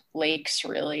around lakes,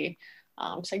 really.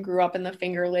 Because I grew up in the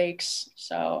Finger Lakes,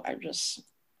 so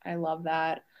I love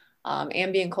that.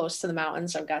 And being close to the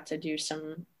mountains, I've got to do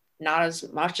some, not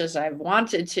as much as I've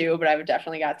wanted to, but I've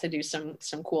definitely got to do some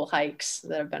cool hikes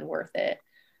that have been worth it.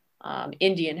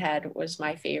 Indian Head was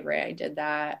my favorite. I did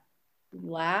that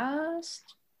last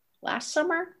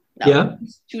summer. No, yeah,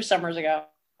 2 summers ago.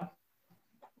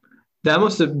 That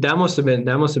must have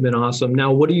been awesome.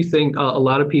 Now, what do you think? A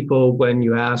lot of people, when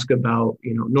you ask about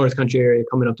North Country area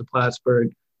coming up to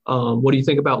Plattsburgh, what do you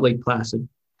think about Lake Placid?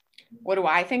 What do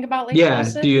I think about Lake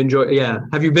Placid? Yeah, do you enjoy? Yeah,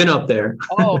 have you been up there?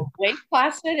 Lake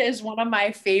Placid is one of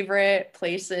my favorite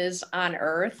places on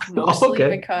earth, mostly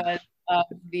because of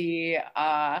the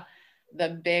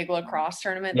big lacrosse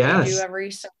tournament that they do every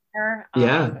summer.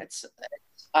 It's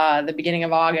the beginning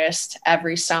of August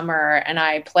every summer, and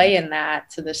I play in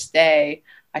that to this day.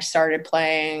 I started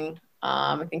playing,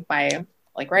 I think right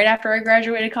after I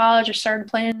graduated college, I started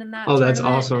playing in that. Oh, that's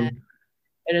awesome.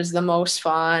 It is the most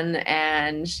fun,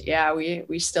 and yeah,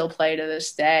 we still play to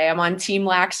this day. I'm on Team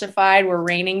Laxified. We're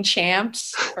reigning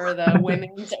champs for the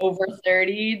women's over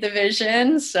 30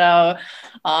 division. So,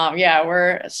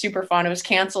 we're super fun. It was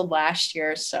canceled last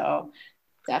year, so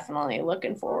definitely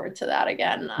looking forward to that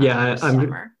again.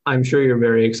 I'm sure you're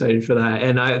very excited for that.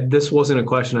 And this wasn't a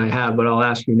question I had, but I'll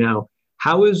ask you now.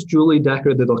 How is Julie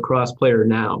Decker the lacrosse player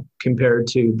now compared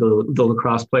to the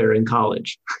lacrosse player in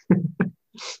college?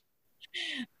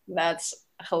 That's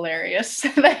hilarious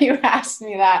that you asked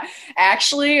me that.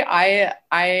 Actually,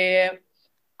 I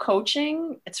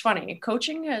coaching, it's funny.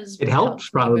 Coaching has helps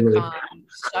probably become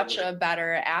such a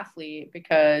better athlete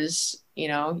because,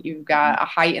 you've got a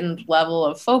heightened level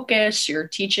of focus, you're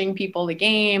teaching people the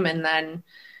game. And then,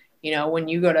 when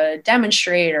you go to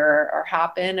demonstrate or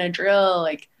hop in a drill,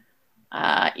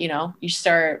 you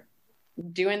start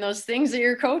doing those things that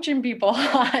you're coaching people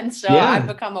on. So I've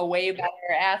become a way better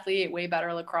athlete, way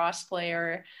better lacrosse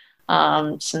player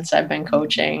since I've been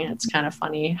coaching. It's kind of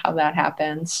funny how that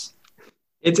happens.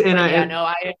 Go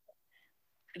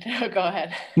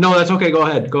ahead. No, that's okay. Go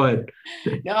ahead.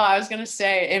 No, I was going to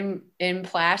say in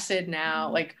Placid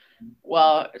now,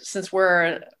 since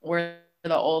we're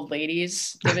the old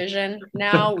ladies division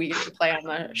now, we get to play on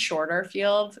the shorter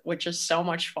field, which is so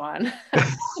much fun.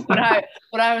 when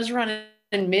I was running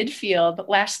in midfield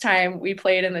last time we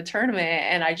played in the tournament,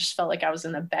 and I just felt like I was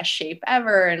in the best shape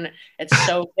ever. And it's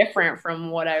so different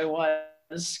from what I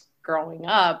was growing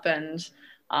up. And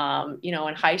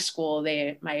in high school,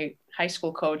 my high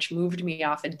school coach moved me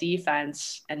off of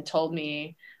defense and told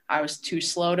me I was too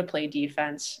slow to play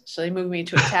defense. So they moved me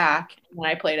to attack. When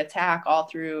I played attack all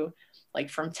through,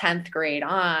 from 10th grade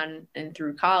on and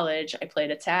through college, I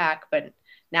played attack. But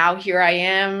now here I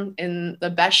am in the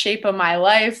best shape of my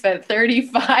life at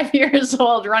 35 years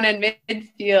old, running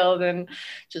midfield and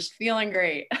just feeling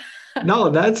great. No,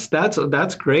 that's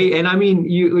great. And I mean,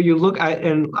 you look at,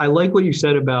 and I like what you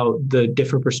said about the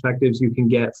different perspectives you can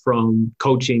get from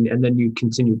coaching and then you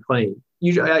continue playing.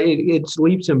 It's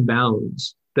leaps and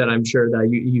bounds that I'm sure that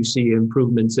you see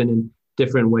improvements in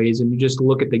different ways, and you just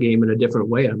look at the game in a different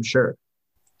way, I'm sure.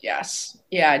 Yes.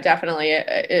 Yeah, definitely.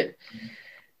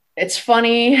 It's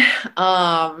funny.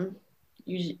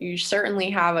 You certainly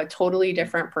have a totally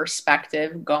different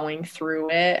perspective going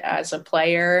through it as a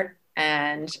player.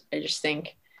 And I just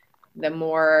think the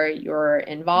more you're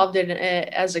involved in it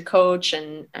as a coach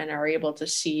and are able to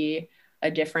see a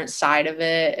different side of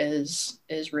it is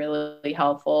really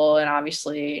helpful. And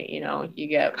obviously, you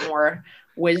get more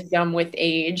wisdom with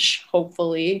age,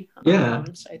 hopefully. Yeah.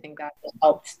 So I think that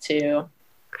helped too.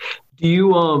 Do you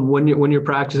when you're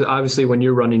practicing, obviously when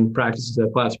you're running practices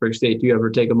at Plattsburgh State, do you ever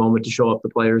take a moment to show up the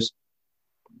players?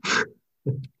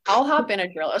 I'll hop in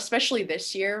a drill, especially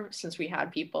this year since we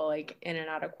had people like in and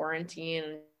out of quarantine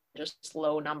and just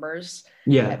low numbers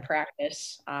at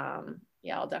practice.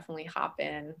 Yeah, I'll definitely hop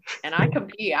in, and I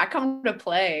compete. I come to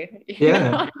play.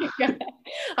 Yeah.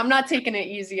 I'm not taking it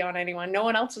easy on anyone. No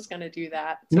one else is going to do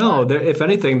that. No, if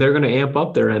anything, they're going to amp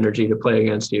up their energy to play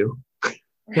against you.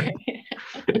 Right.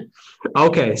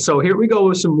 Okay, so here we go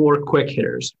with some more quick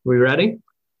hitters. We ready?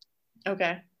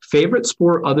 Okay. Favorite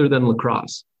sport other than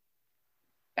lacrosse?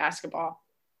 Basketball.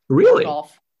 Really?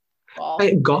 Golf. Golf.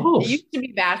 It used to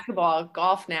be basketball.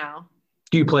 Golf now.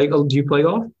 Do you play golf?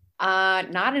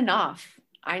 Not enough.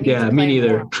 I need to play me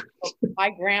neither.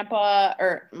 My grandpa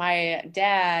or my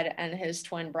dad and his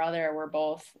twin brother were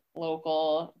both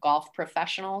local golf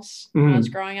professionals when I was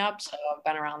growing up. So I've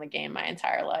been around the game my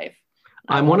entire life.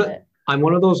 I'm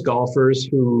one of those golfers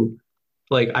who,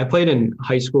 like, I played in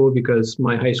high school because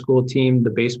my high school team, the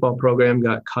baseball program,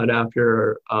 got cut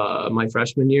after my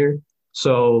freshman year.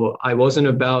 So I wasn't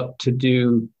about to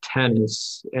do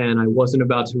tennis and I wasn't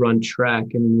about to run track,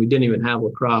 and we didn't even have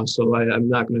lacrosse. So I'm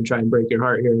not going to try and break your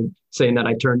heart here saying that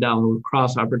I turned down a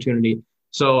lacrosse opportunity.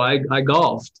 So I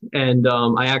golfed, and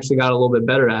I actually got a little bit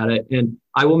better at it. And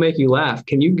I will make you laugh.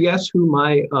 Can you guess who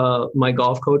my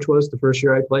golf coach was the first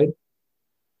year I played?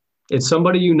 It's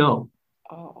somebody you know.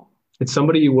 Oh. It's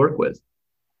somebody you work with.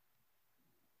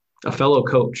 A fellow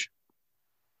coach.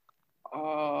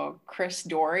 Chris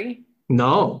Dory?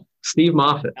 No, Steve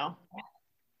Moffitt. No.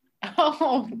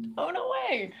 Oh, no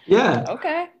way. Yeah.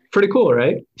 Okay. Pretty cool,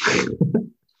 right? That's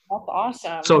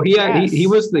awesome. So he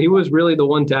was really the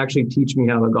one to actually teach me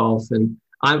how to golf. And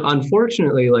I'm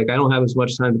unfortunately, like, I don't have as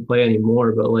much time to play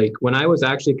anymore, but like when I was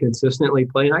actually consistently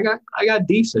playing, I got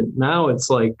decent. Now it's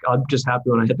like I'm just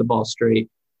happy when I hit the ball straight.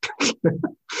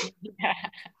 Yeah,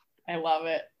 I love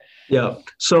it. Yeah.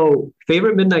 So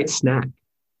favorite midnight snack?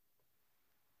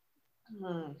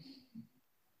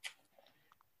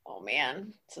 Oh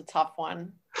man, it's a tough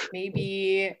one.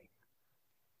 Maybe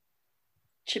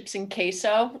chips and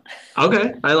queso.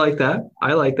 Okay, I like that.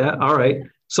 All right.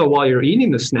 So while you're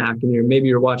eating the snack and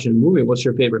you're watching a movie, what's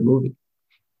your favorite movie?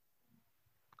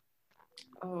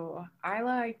 Oh, I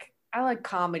like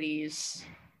comedies.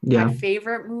 Yeah. My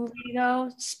favorite movie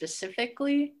though,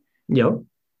 specifically. Yep.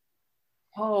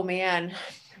 Oh man.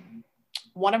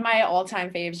 One of my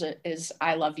all-time faves is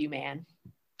I Love You, Man.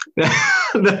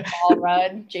 Paul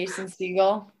Rudd, Jason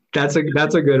Segel. That's a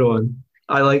good one.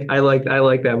 I like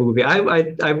that movie.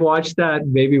 I've watched that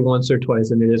maybe once or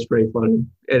twice, and it is pretty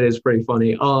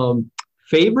funny.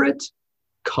 Favorite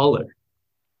color?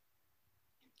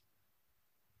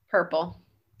 Purple.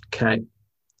 Okay.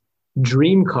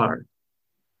 Dream car?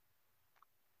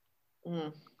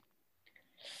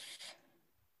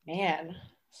 Man,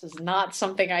 this is not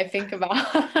something I think about.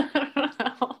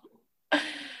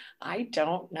 I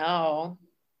don't know.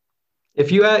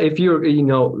 If you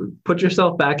put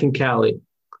yourself back in Cali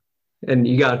and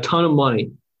you got a ton of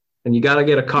money and you got to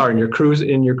get a car and you're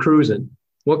cruising,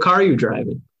 what car are you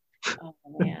driving? Oh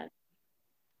man.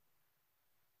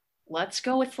 Let's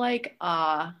go with like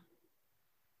an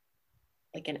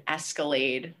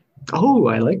Escalade. Oh,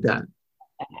 I like that.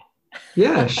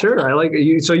 Yeah, sure. I like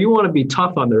you. So you want to be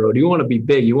tough on the road. You want to be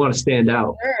big. You want to stand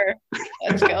out. Sure.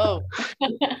 Let's go.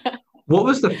 What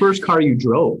was the first car you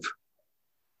drove?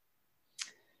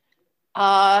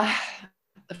 The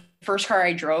first car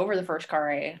I drove or the first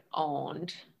car I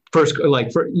owned?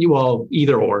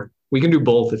 Either or. We can do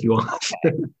both if you want.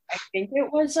 Okay. I think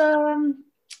it was I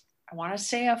want to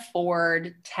say a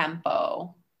Ford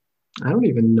Tempo. I don't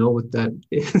even know what that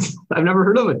is. I've never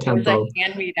heard of a Tempo. It was a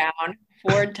hand-me-down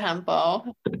Ford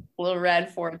Tempo, little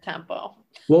red Ford Tempo.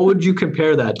 What would you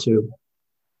compare that to?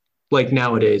 Like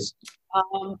nowadays?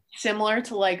 Similar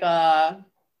to like a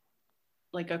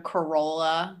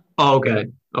Corolla. Oh, okay.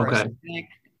 Okay.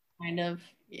 Kind of,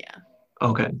 yeah.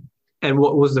 Okay. And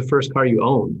what was the first car you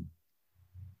owned?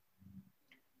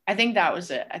 I think that was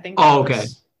it. I think. Okay.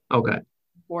 Okay.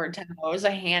 Ford Tempo. It was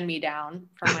a hand-me-down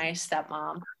from my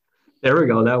stepmom. There we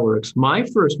go. That works. My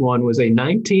first one was a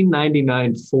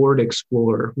 1999 Ford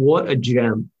Explorer. What a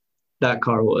gem that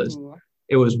car was. Ooh.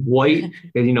 It was white.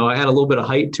 And, I had a little bit of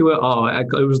height to it. Oh,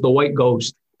 it was the white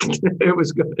ghost. It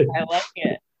was good. I like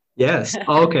it. Yes.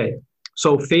 Okay.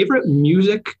 So favorite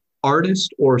music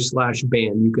artist or slash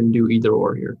band. You can do either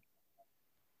or here.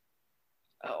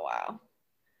 Oh,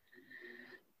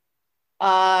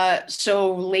 wow.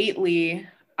 So lately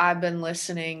I've been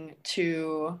listening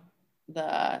to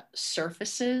the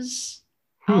Surfaces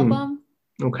album.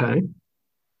 Okay.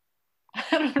 I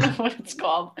don't know what it's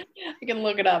called. I can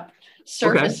look it up.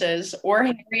 Surfaces or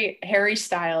Harry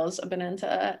Styles. I've been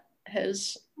into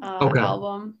his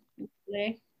album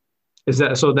today. Is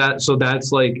that so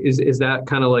that's like is that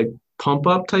kind of like pump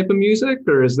up type of music,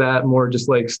 or is that more just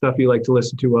like stuff you like to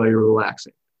listen to while you're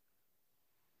relaxing?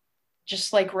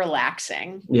 Just like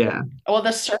relaxing. Yeah. Well,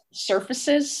 the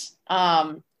Surfaces,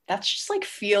 that's just like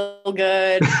feel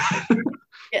good,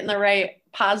 getting the right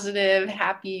positive,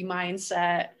 happy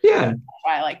mindset. Yeah. That's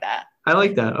why I like that. I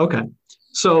like that. Okay.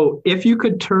 So if you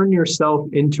could turn yourself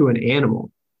into an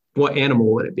animal, what animal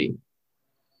would it be?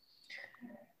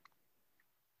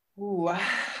 Ooh,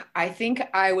 I think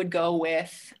I would go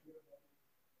with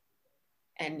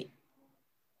an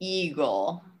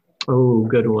eagle. Oh,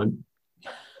 good one.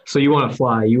 So you want to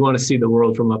fly. You want to see the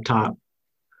world from up top.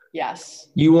 Yes.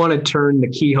 You want to turn the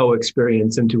Kehoe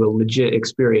experience into a legit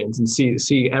experience and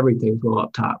see everything from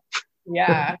up top.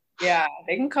 Yeah. Yeah.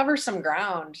 They can cover some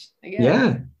ground.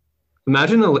 Yeah.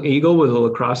 Imagine an eagle with a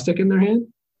lacrosse stick in their hand.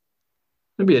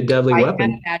 That'd be a deadly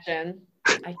weapon. I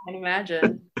can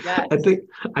imagine. Yeah. I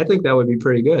think that would be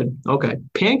pretty good. Okay.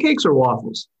 Pancakes or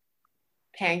waffles?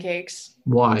 Pancakes.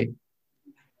 Why?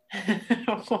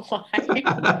 Why?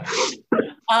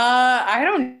 I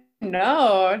don't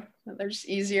know. They're just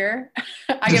easier.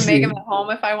 I can make them at home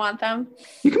if I want them.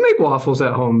 You can make waffles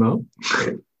at home though.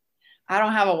 I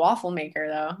don't have a waffle maker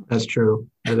though. That's true.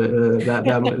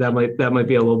 That might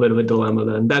be a little bit of a dilemma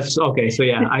then. That's okay. So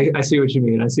yeah, I see what you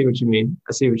mean. I see what you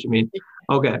mean.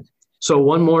 Okay. So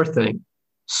one more thing.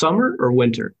 Summer or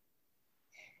winter?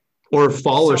 Or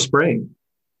fall or spring?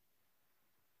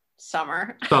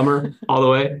 Summer all the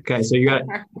way. Okay. So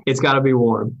it's gotta be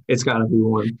warm.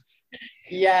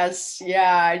 Yes.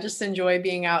 Yeah. I just enjoy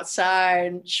being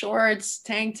outside, shorts,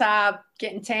 tank top,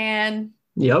 getting tan.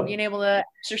 Yep. Being able to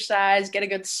exercise, get a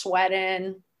good sweat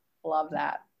in. Love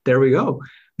that. There we go.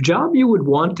 Job you would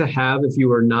want to have if you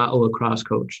were not a lacrosse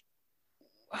coach?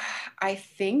 I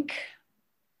think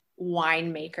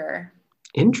winemaker.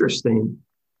 Interesting.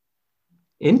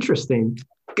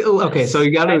 Okay, so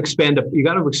you got to expand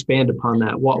upon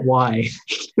that. Why?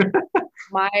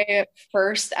 My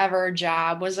first ever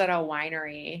job was at a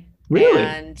winery. Really?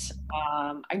 And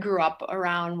I grew up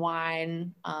around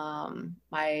wine.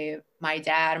 My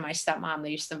dad and my stepmom,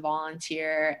 they used to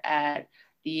volunteer at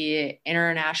the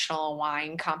International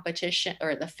Wine Competition,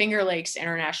 or the Finger Lakes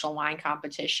International Wine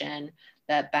Competition,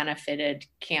 that benefited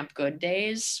Camp Good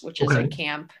Days, which is a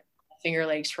camp, Finger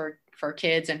Lakes for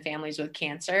kids and families with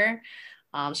cancer.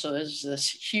 So there's this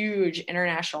huge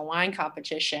international wine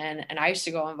competition, and I used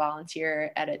to go and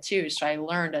volunteer at it too. So I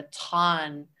learned a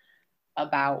ton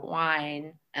about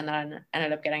wine, and then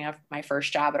ended up getting my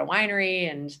first job at a winery,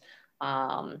 and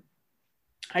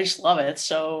I just love it. It's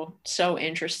so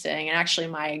interesting. And actually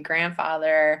my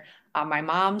grandfather on my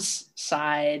mom's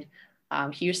side,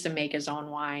 he used to make his own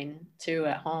wine too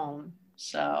at home.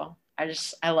 So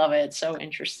I love it. It's so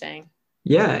interesting.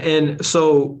 Yeah. And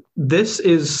so this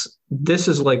is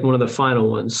like one of the final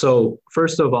ones. So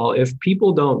first of all, if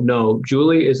people don't know,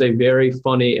 Julie is a very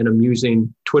funny and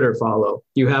amusing Twitter follow.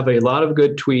 You have a lot of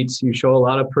good tweets. You show a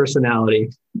lot of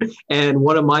personality. And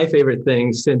one of my favorite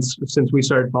things since we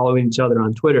started following each other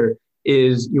on Twitter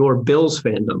is your Bills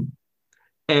fandom.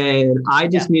 And I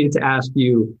just needed to ask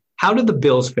you, how did the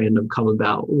Bills fandom come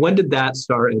about? When did that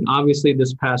start? And obviously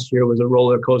this past year was a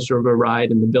roller coaster of a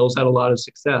ride and the Bills had a lot of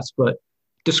success, but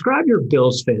describe your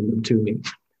Bills fandom to me.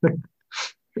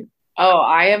 Oh,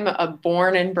 I am a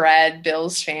born and bred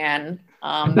Bills fan.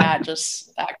 That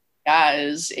is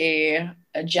a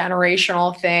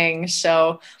generational thing.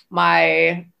 So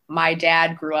my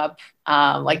dad grew up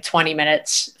like 20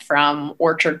 minutes from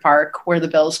Orchard Park where the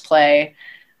Bills play.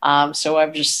 So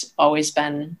I've just always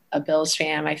been a Bills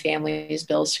fan. My family is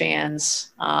Bills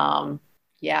fans. And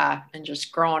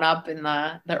just growing up in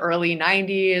the early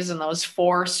 90s and those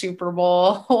 4 Super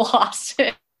Bowl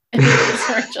losses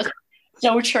were just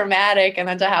so traumatic. And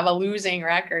then to have a losing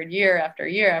record year after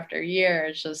year after year,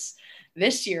 it's just,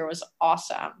 this year was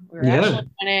awesome. We were actually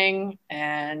winning,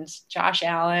 and Josh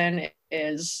Allen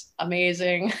is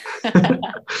amazing.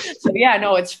 So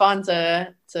it's fun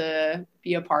to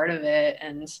be a part of it.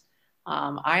 And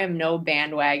I am no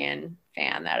bandwagon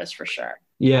fan, that is for sure.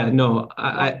 Yeah, no,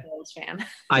 I'm a Bills fan.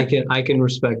 I can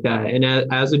respect that. And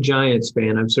as a Giants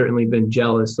fan, I've certainly been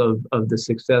jealous of the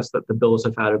success that the Bills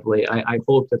have had of late. I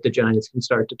hope that the Giants can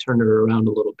start to turn it around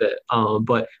a little bit.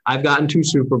 But I've gotten 2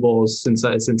 Super Bowls since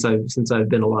I've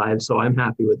been alive, so I'm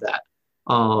happy with that.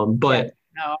 Yeah, But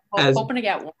no, as hoping to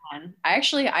get one. I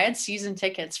had season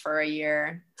tickets for a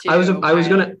year I was too. I was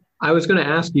gonna I was gonna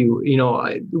ask you,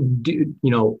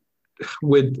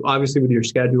 with obviously with your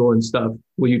schedule and stuff,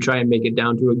 will you try and make it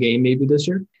down to a game maybe this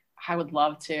year? I would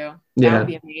love to. That would Yeah.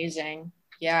 be amazing.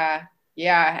 Yeah.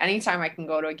 Yeah. Anytime I can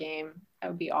go to a game, that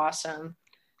would be awesome.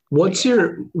 What's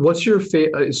your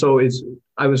favorite? So is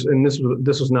I was and this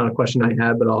was not a question I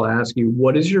had, but I'll ask you.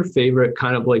 What is your favorite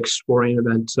kind of like sporting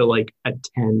event to like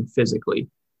attend physically?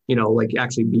 Like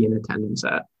actually be in attendance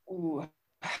at, Ooh.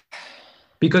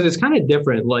 because it's kind of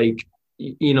different. Like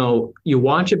you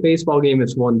watch a baseball game,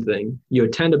 it's one thing. You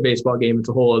attend a baseball game, it's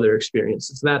a whole other experience.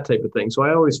 It's that type of thing. So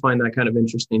I always find that kind of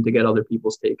interesting to get other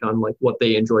people's take on like what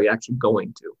they enjoy actually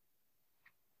going to.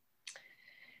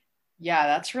 Yeah,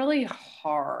 that's really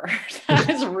hard. That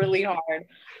is really hard.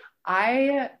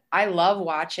 I love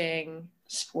watching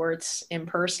sports in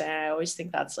person. I always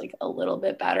think that's like a little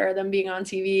bit better than being on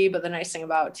TV. But the nice thing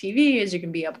about TV is you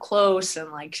can be up close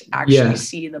and like actually Yeah.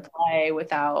 see the play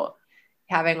without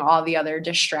having all the other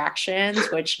distractions,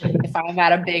 which if I'm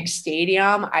at a big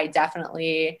stadium, I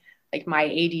definitely like my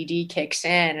ADD kicks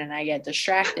in and I get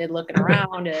distracted looking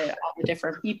around at all the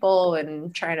different people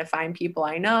and trying to find people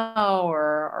I know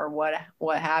or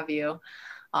what have you.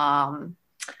 Um,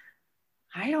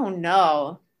 I don't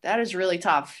know. That is really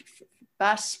tough.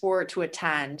 Best sport to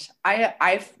attend.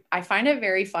 I find it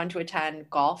very fun to attend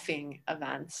golfing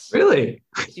events. Really?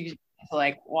 You get to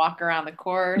like walk around the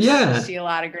course, Yeah. see a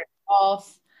lot of great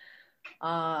golf.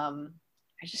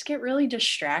 I just get really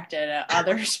distracted at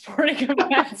other sporting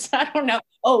events. I don't know.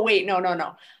 Oh wait,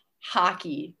 no.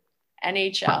 Hockey,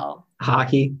 NHL,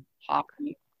 Hockey.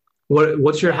 hockey.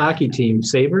 What's your Yeah. hockey team?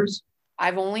 Sabres?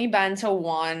 I've only been to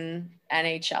one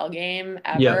NHL game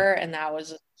Yeah. ever, and that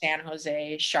was a San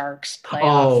Jose Sharks playoff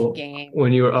Oh, game.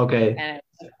 when you were okay. And it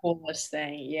was the coolest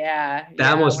thing. Yeah.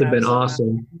 That Yeah. must When have I been was little.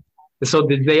 awesome. So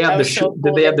did they That have was so did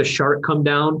cool. they have the shark come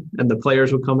down and the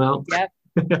players would come out? Yep.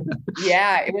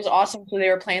 Yeah, it was awesome. So they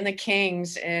were playing the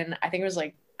Kings, and I think it was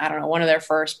like, I don't know, one of their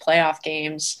first playoff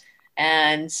games.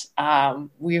 And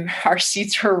our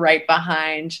seats were right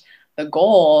behind the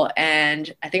goal.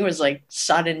 And I think it was like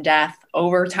sudden death,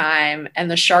 overtime.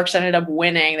 And the Sharks ended up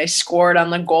winning. They scored on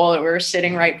the goal that we were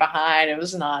sitting right behind. It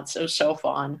was nuts. It was so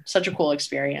fun. Such a cool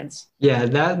experience. Yeah,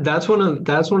 that's one of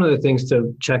the things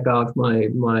to check off my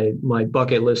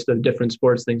bucket list of different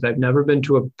sports things. I've never been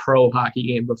to a pro hockey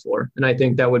game before, and I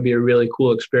think that would be a really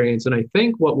cool experience. And I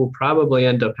think what will probably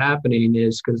end up happening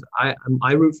is because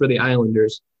I root for the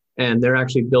Islanders, and they're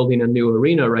actually building a new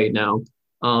arena right now.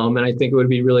 And I think it would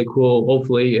be really cool.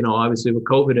 Hopefully, obviously with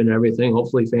COVID and everything,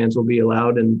 hopefully fans will be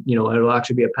allowed, and it'll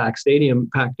actually be a packed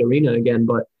arena again.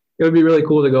 But it would be really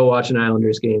cool to go watch an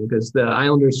Islanders game because the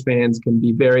Islanders fans can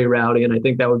be very rowdy, and I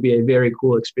think that would be a very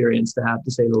cool experience to have,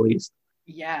 to say the least.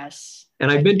 Yes. And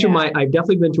I've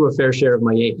definitely been to a fair share of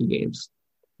my Yankee games.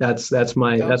 That's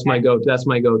my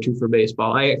go-to for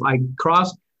baseball.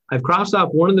 I've crossed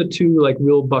off one of the two like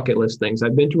real bucket list things.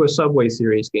 I've been to a Subway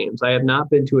Series games. I have not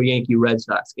been to a Yankee Red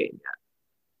Sox game yet.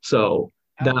 So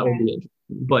that would be interesting.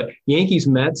 But Yankees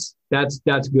Mets, that's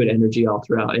good energy all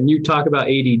throughout. And you talk about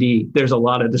ADD, there's a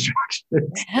lot of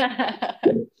distractions.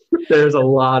 There's a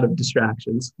lot of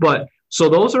distractions. But so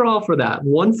those are all for that.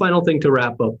 One final thing to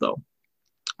wrap up though.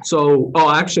 So,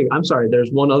 actually, I'm sorry.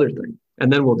 There's one other thing,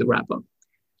 and then we'll wrap up.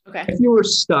 Okay. If you were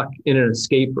stuck in an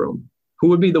escape room, who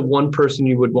would be the one person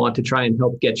you would want to try and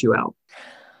help get you out?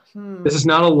 This is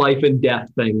not a life and death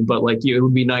thing, but like it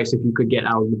would be nice if you could get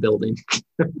out of the building.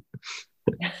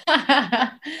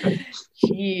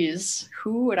 Jeez,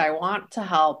 who would I want to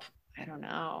help? I don't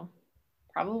know.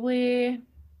 Probably,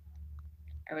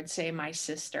 I would say my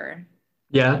sister.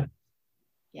 Yeah.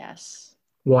 Yes.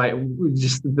 Why?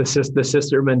 Just the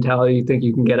sister mentality. You think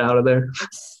you can get out of there?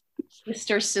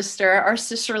 Sister, our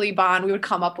sisterly bond. We would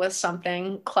come up with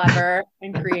something clever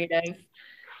and creative.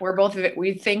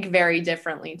 We think very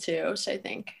differently too. So I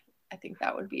think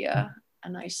that would be a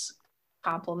nice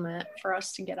compliment for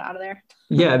us to get out of there.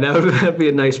 Yeah, that'd be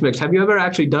a nice mix. Have you ever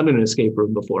actually done an escape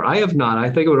room before? I have not. I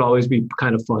think it would always be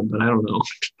kind of fun, but I don't know.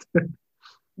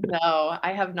 No,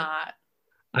 I have not.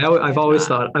 I've always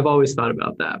thought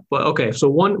about that. But okay, so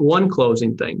one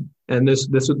closing thing, and this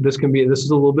is a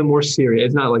little bit more serious.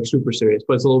 It's not like super serious,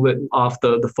 but it's a little bit off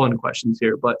the fun questions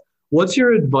here. But What's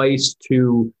your advice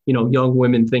to, young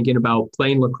women thinking about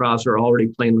playing lacrosse or already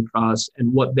playing lacrosse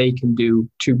and what they can do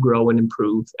to grow and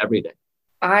improve every day?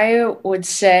 I would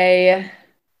say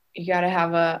you got to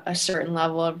have a certain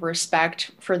level of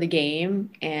respect for the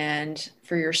game and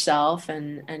for yourself,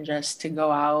 and just to go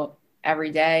out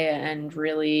every day and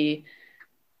really,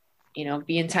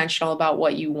 be intentional about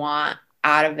what you want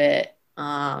out of it.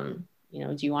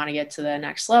 Do you want to get to the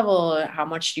next level? How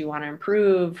much do you want to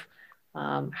improve?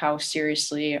 How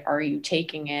seriously are you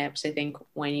taking it? Because I think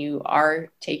when you are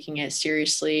taking it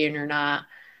seriously and you're not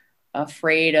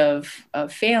afraid of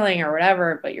failing or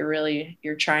whatever, but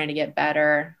you're trying to get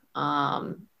better,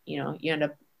 you end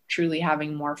up truly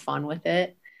having more fun with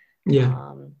it.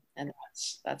 Yeah. And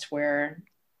that's where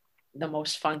the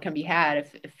most fun can be had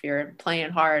if you're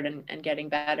playing hard and getting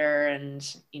better and,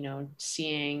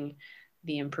 seeing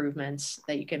the improvements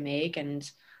that you can make.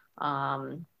 And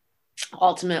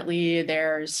ultimately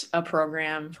there's a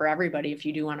program for everybody if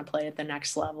you do want to play at the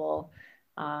next level.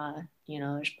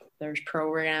 There's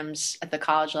programs at the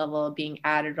college level being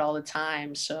added all the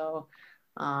time. So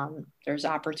there's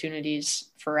opportunities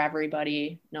for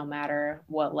everybody, no matter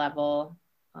what level,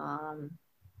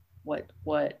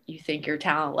 what you think your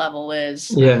talent level is.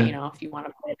 Yeah. If you want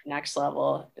to play at the next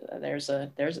level, there's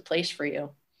a place for you.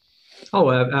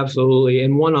 Oh, absolutely.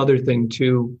 And one other thing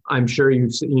too, I'm sure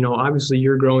obviously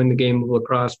you're growing the game of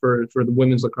lacrosse for the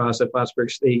women's lacrosse at Plattsburgh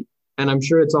State. And I'm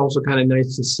sure it's also kind of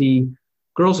nice to see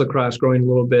girls lacrosse growing a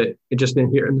little bit just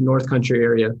here in the North Country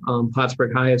area.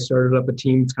 Plattsburgh High has started up a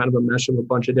team. It's kind of a mesh of a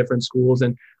bunch of different schools.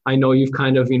 And I know you've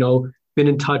kind of, been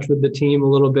in touch with the team a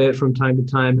little bit from time to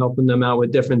time, helping them out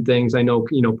with different things. I know,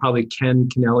 probably Ken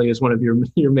Kennelly is one of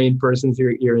your main persons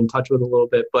you're in touch with a little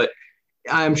bit, but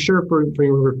I'm sure from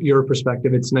your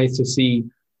perspective, it's nice to see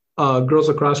girls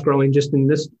lacrosse growing just in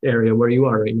this area where you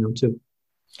are right now too.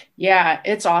 Yeah,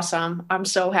 it's awesome. I'm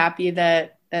so happy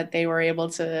that they were able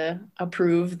to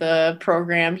approve the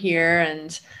program here.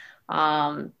 And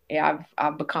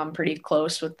I've become pretty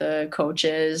close with the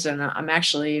coaches, and I'm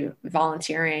actually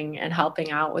volunteering and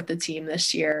helping out with the team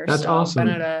this year. That's awesome. I've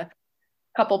been at a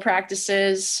couple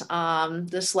practices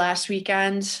this last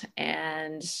weekend,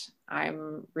 and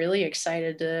I'm really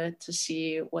excited to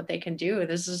see what they can do.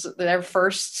 This is their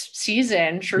first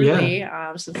season, truly,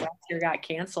 since last year got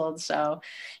canceled. So,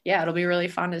 yeah, it'll be really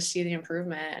fun to see the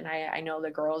improvement. And I know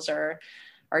the girls are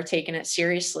taking it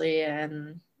seriously,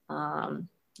 and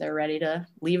they're ready to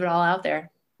leave it all out there.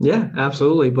 Yeah,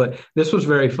 absolutely. But this was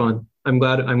very fun. I'm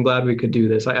glad we could do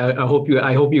this. I hope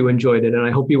you enjoyed it, and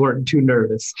I hope you weren't too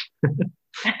nervous.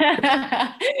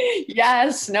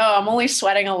 Yes, no, I'm only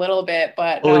sweating a little bit,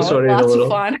 but lots of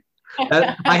fun.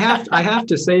 I have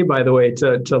to say, by the way,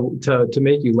 to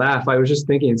make you laugh, I was just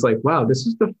thinking, it's like, wow, this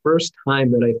is the first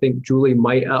time that I think Julie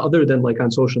might, other than like on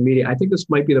social media, I think this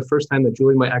might be the first time that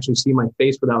Julie might actually see my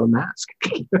face without a mask.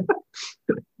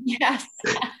 Yes.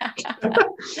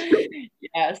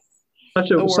 Yes.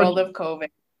 The world of COVID.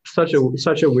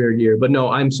 Such a weird year, but no,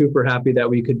 I'm super happy that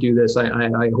we could do this.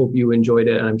 I hope you enjoyed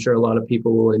it, and I'm sure a lot of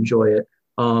people will enjoy it.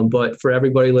 But for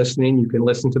everybody listening, you can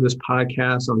listen to this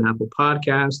podcast on Apple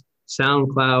Podcasts,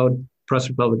 SoundCloud,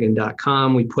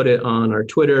 PressRepublican.com. We put it on our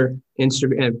Twitter page,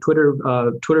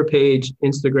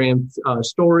 Instagram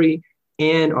story,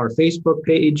 and our Facebook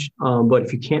page. But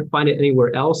if you can't find it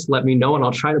anywhere else, let me know, and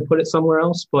I'll try to put it somewhere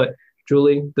else. But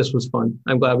Julie, this was fun.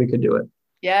 I'm glad we could do it.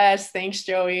 Yes, thanks,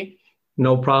 Joey.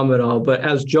 No problem at all. But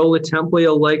as Joe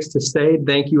LaTemplia likes to say,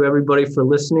 thank you everybody for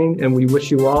listening, and we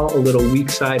wish you all a little weak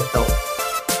side health.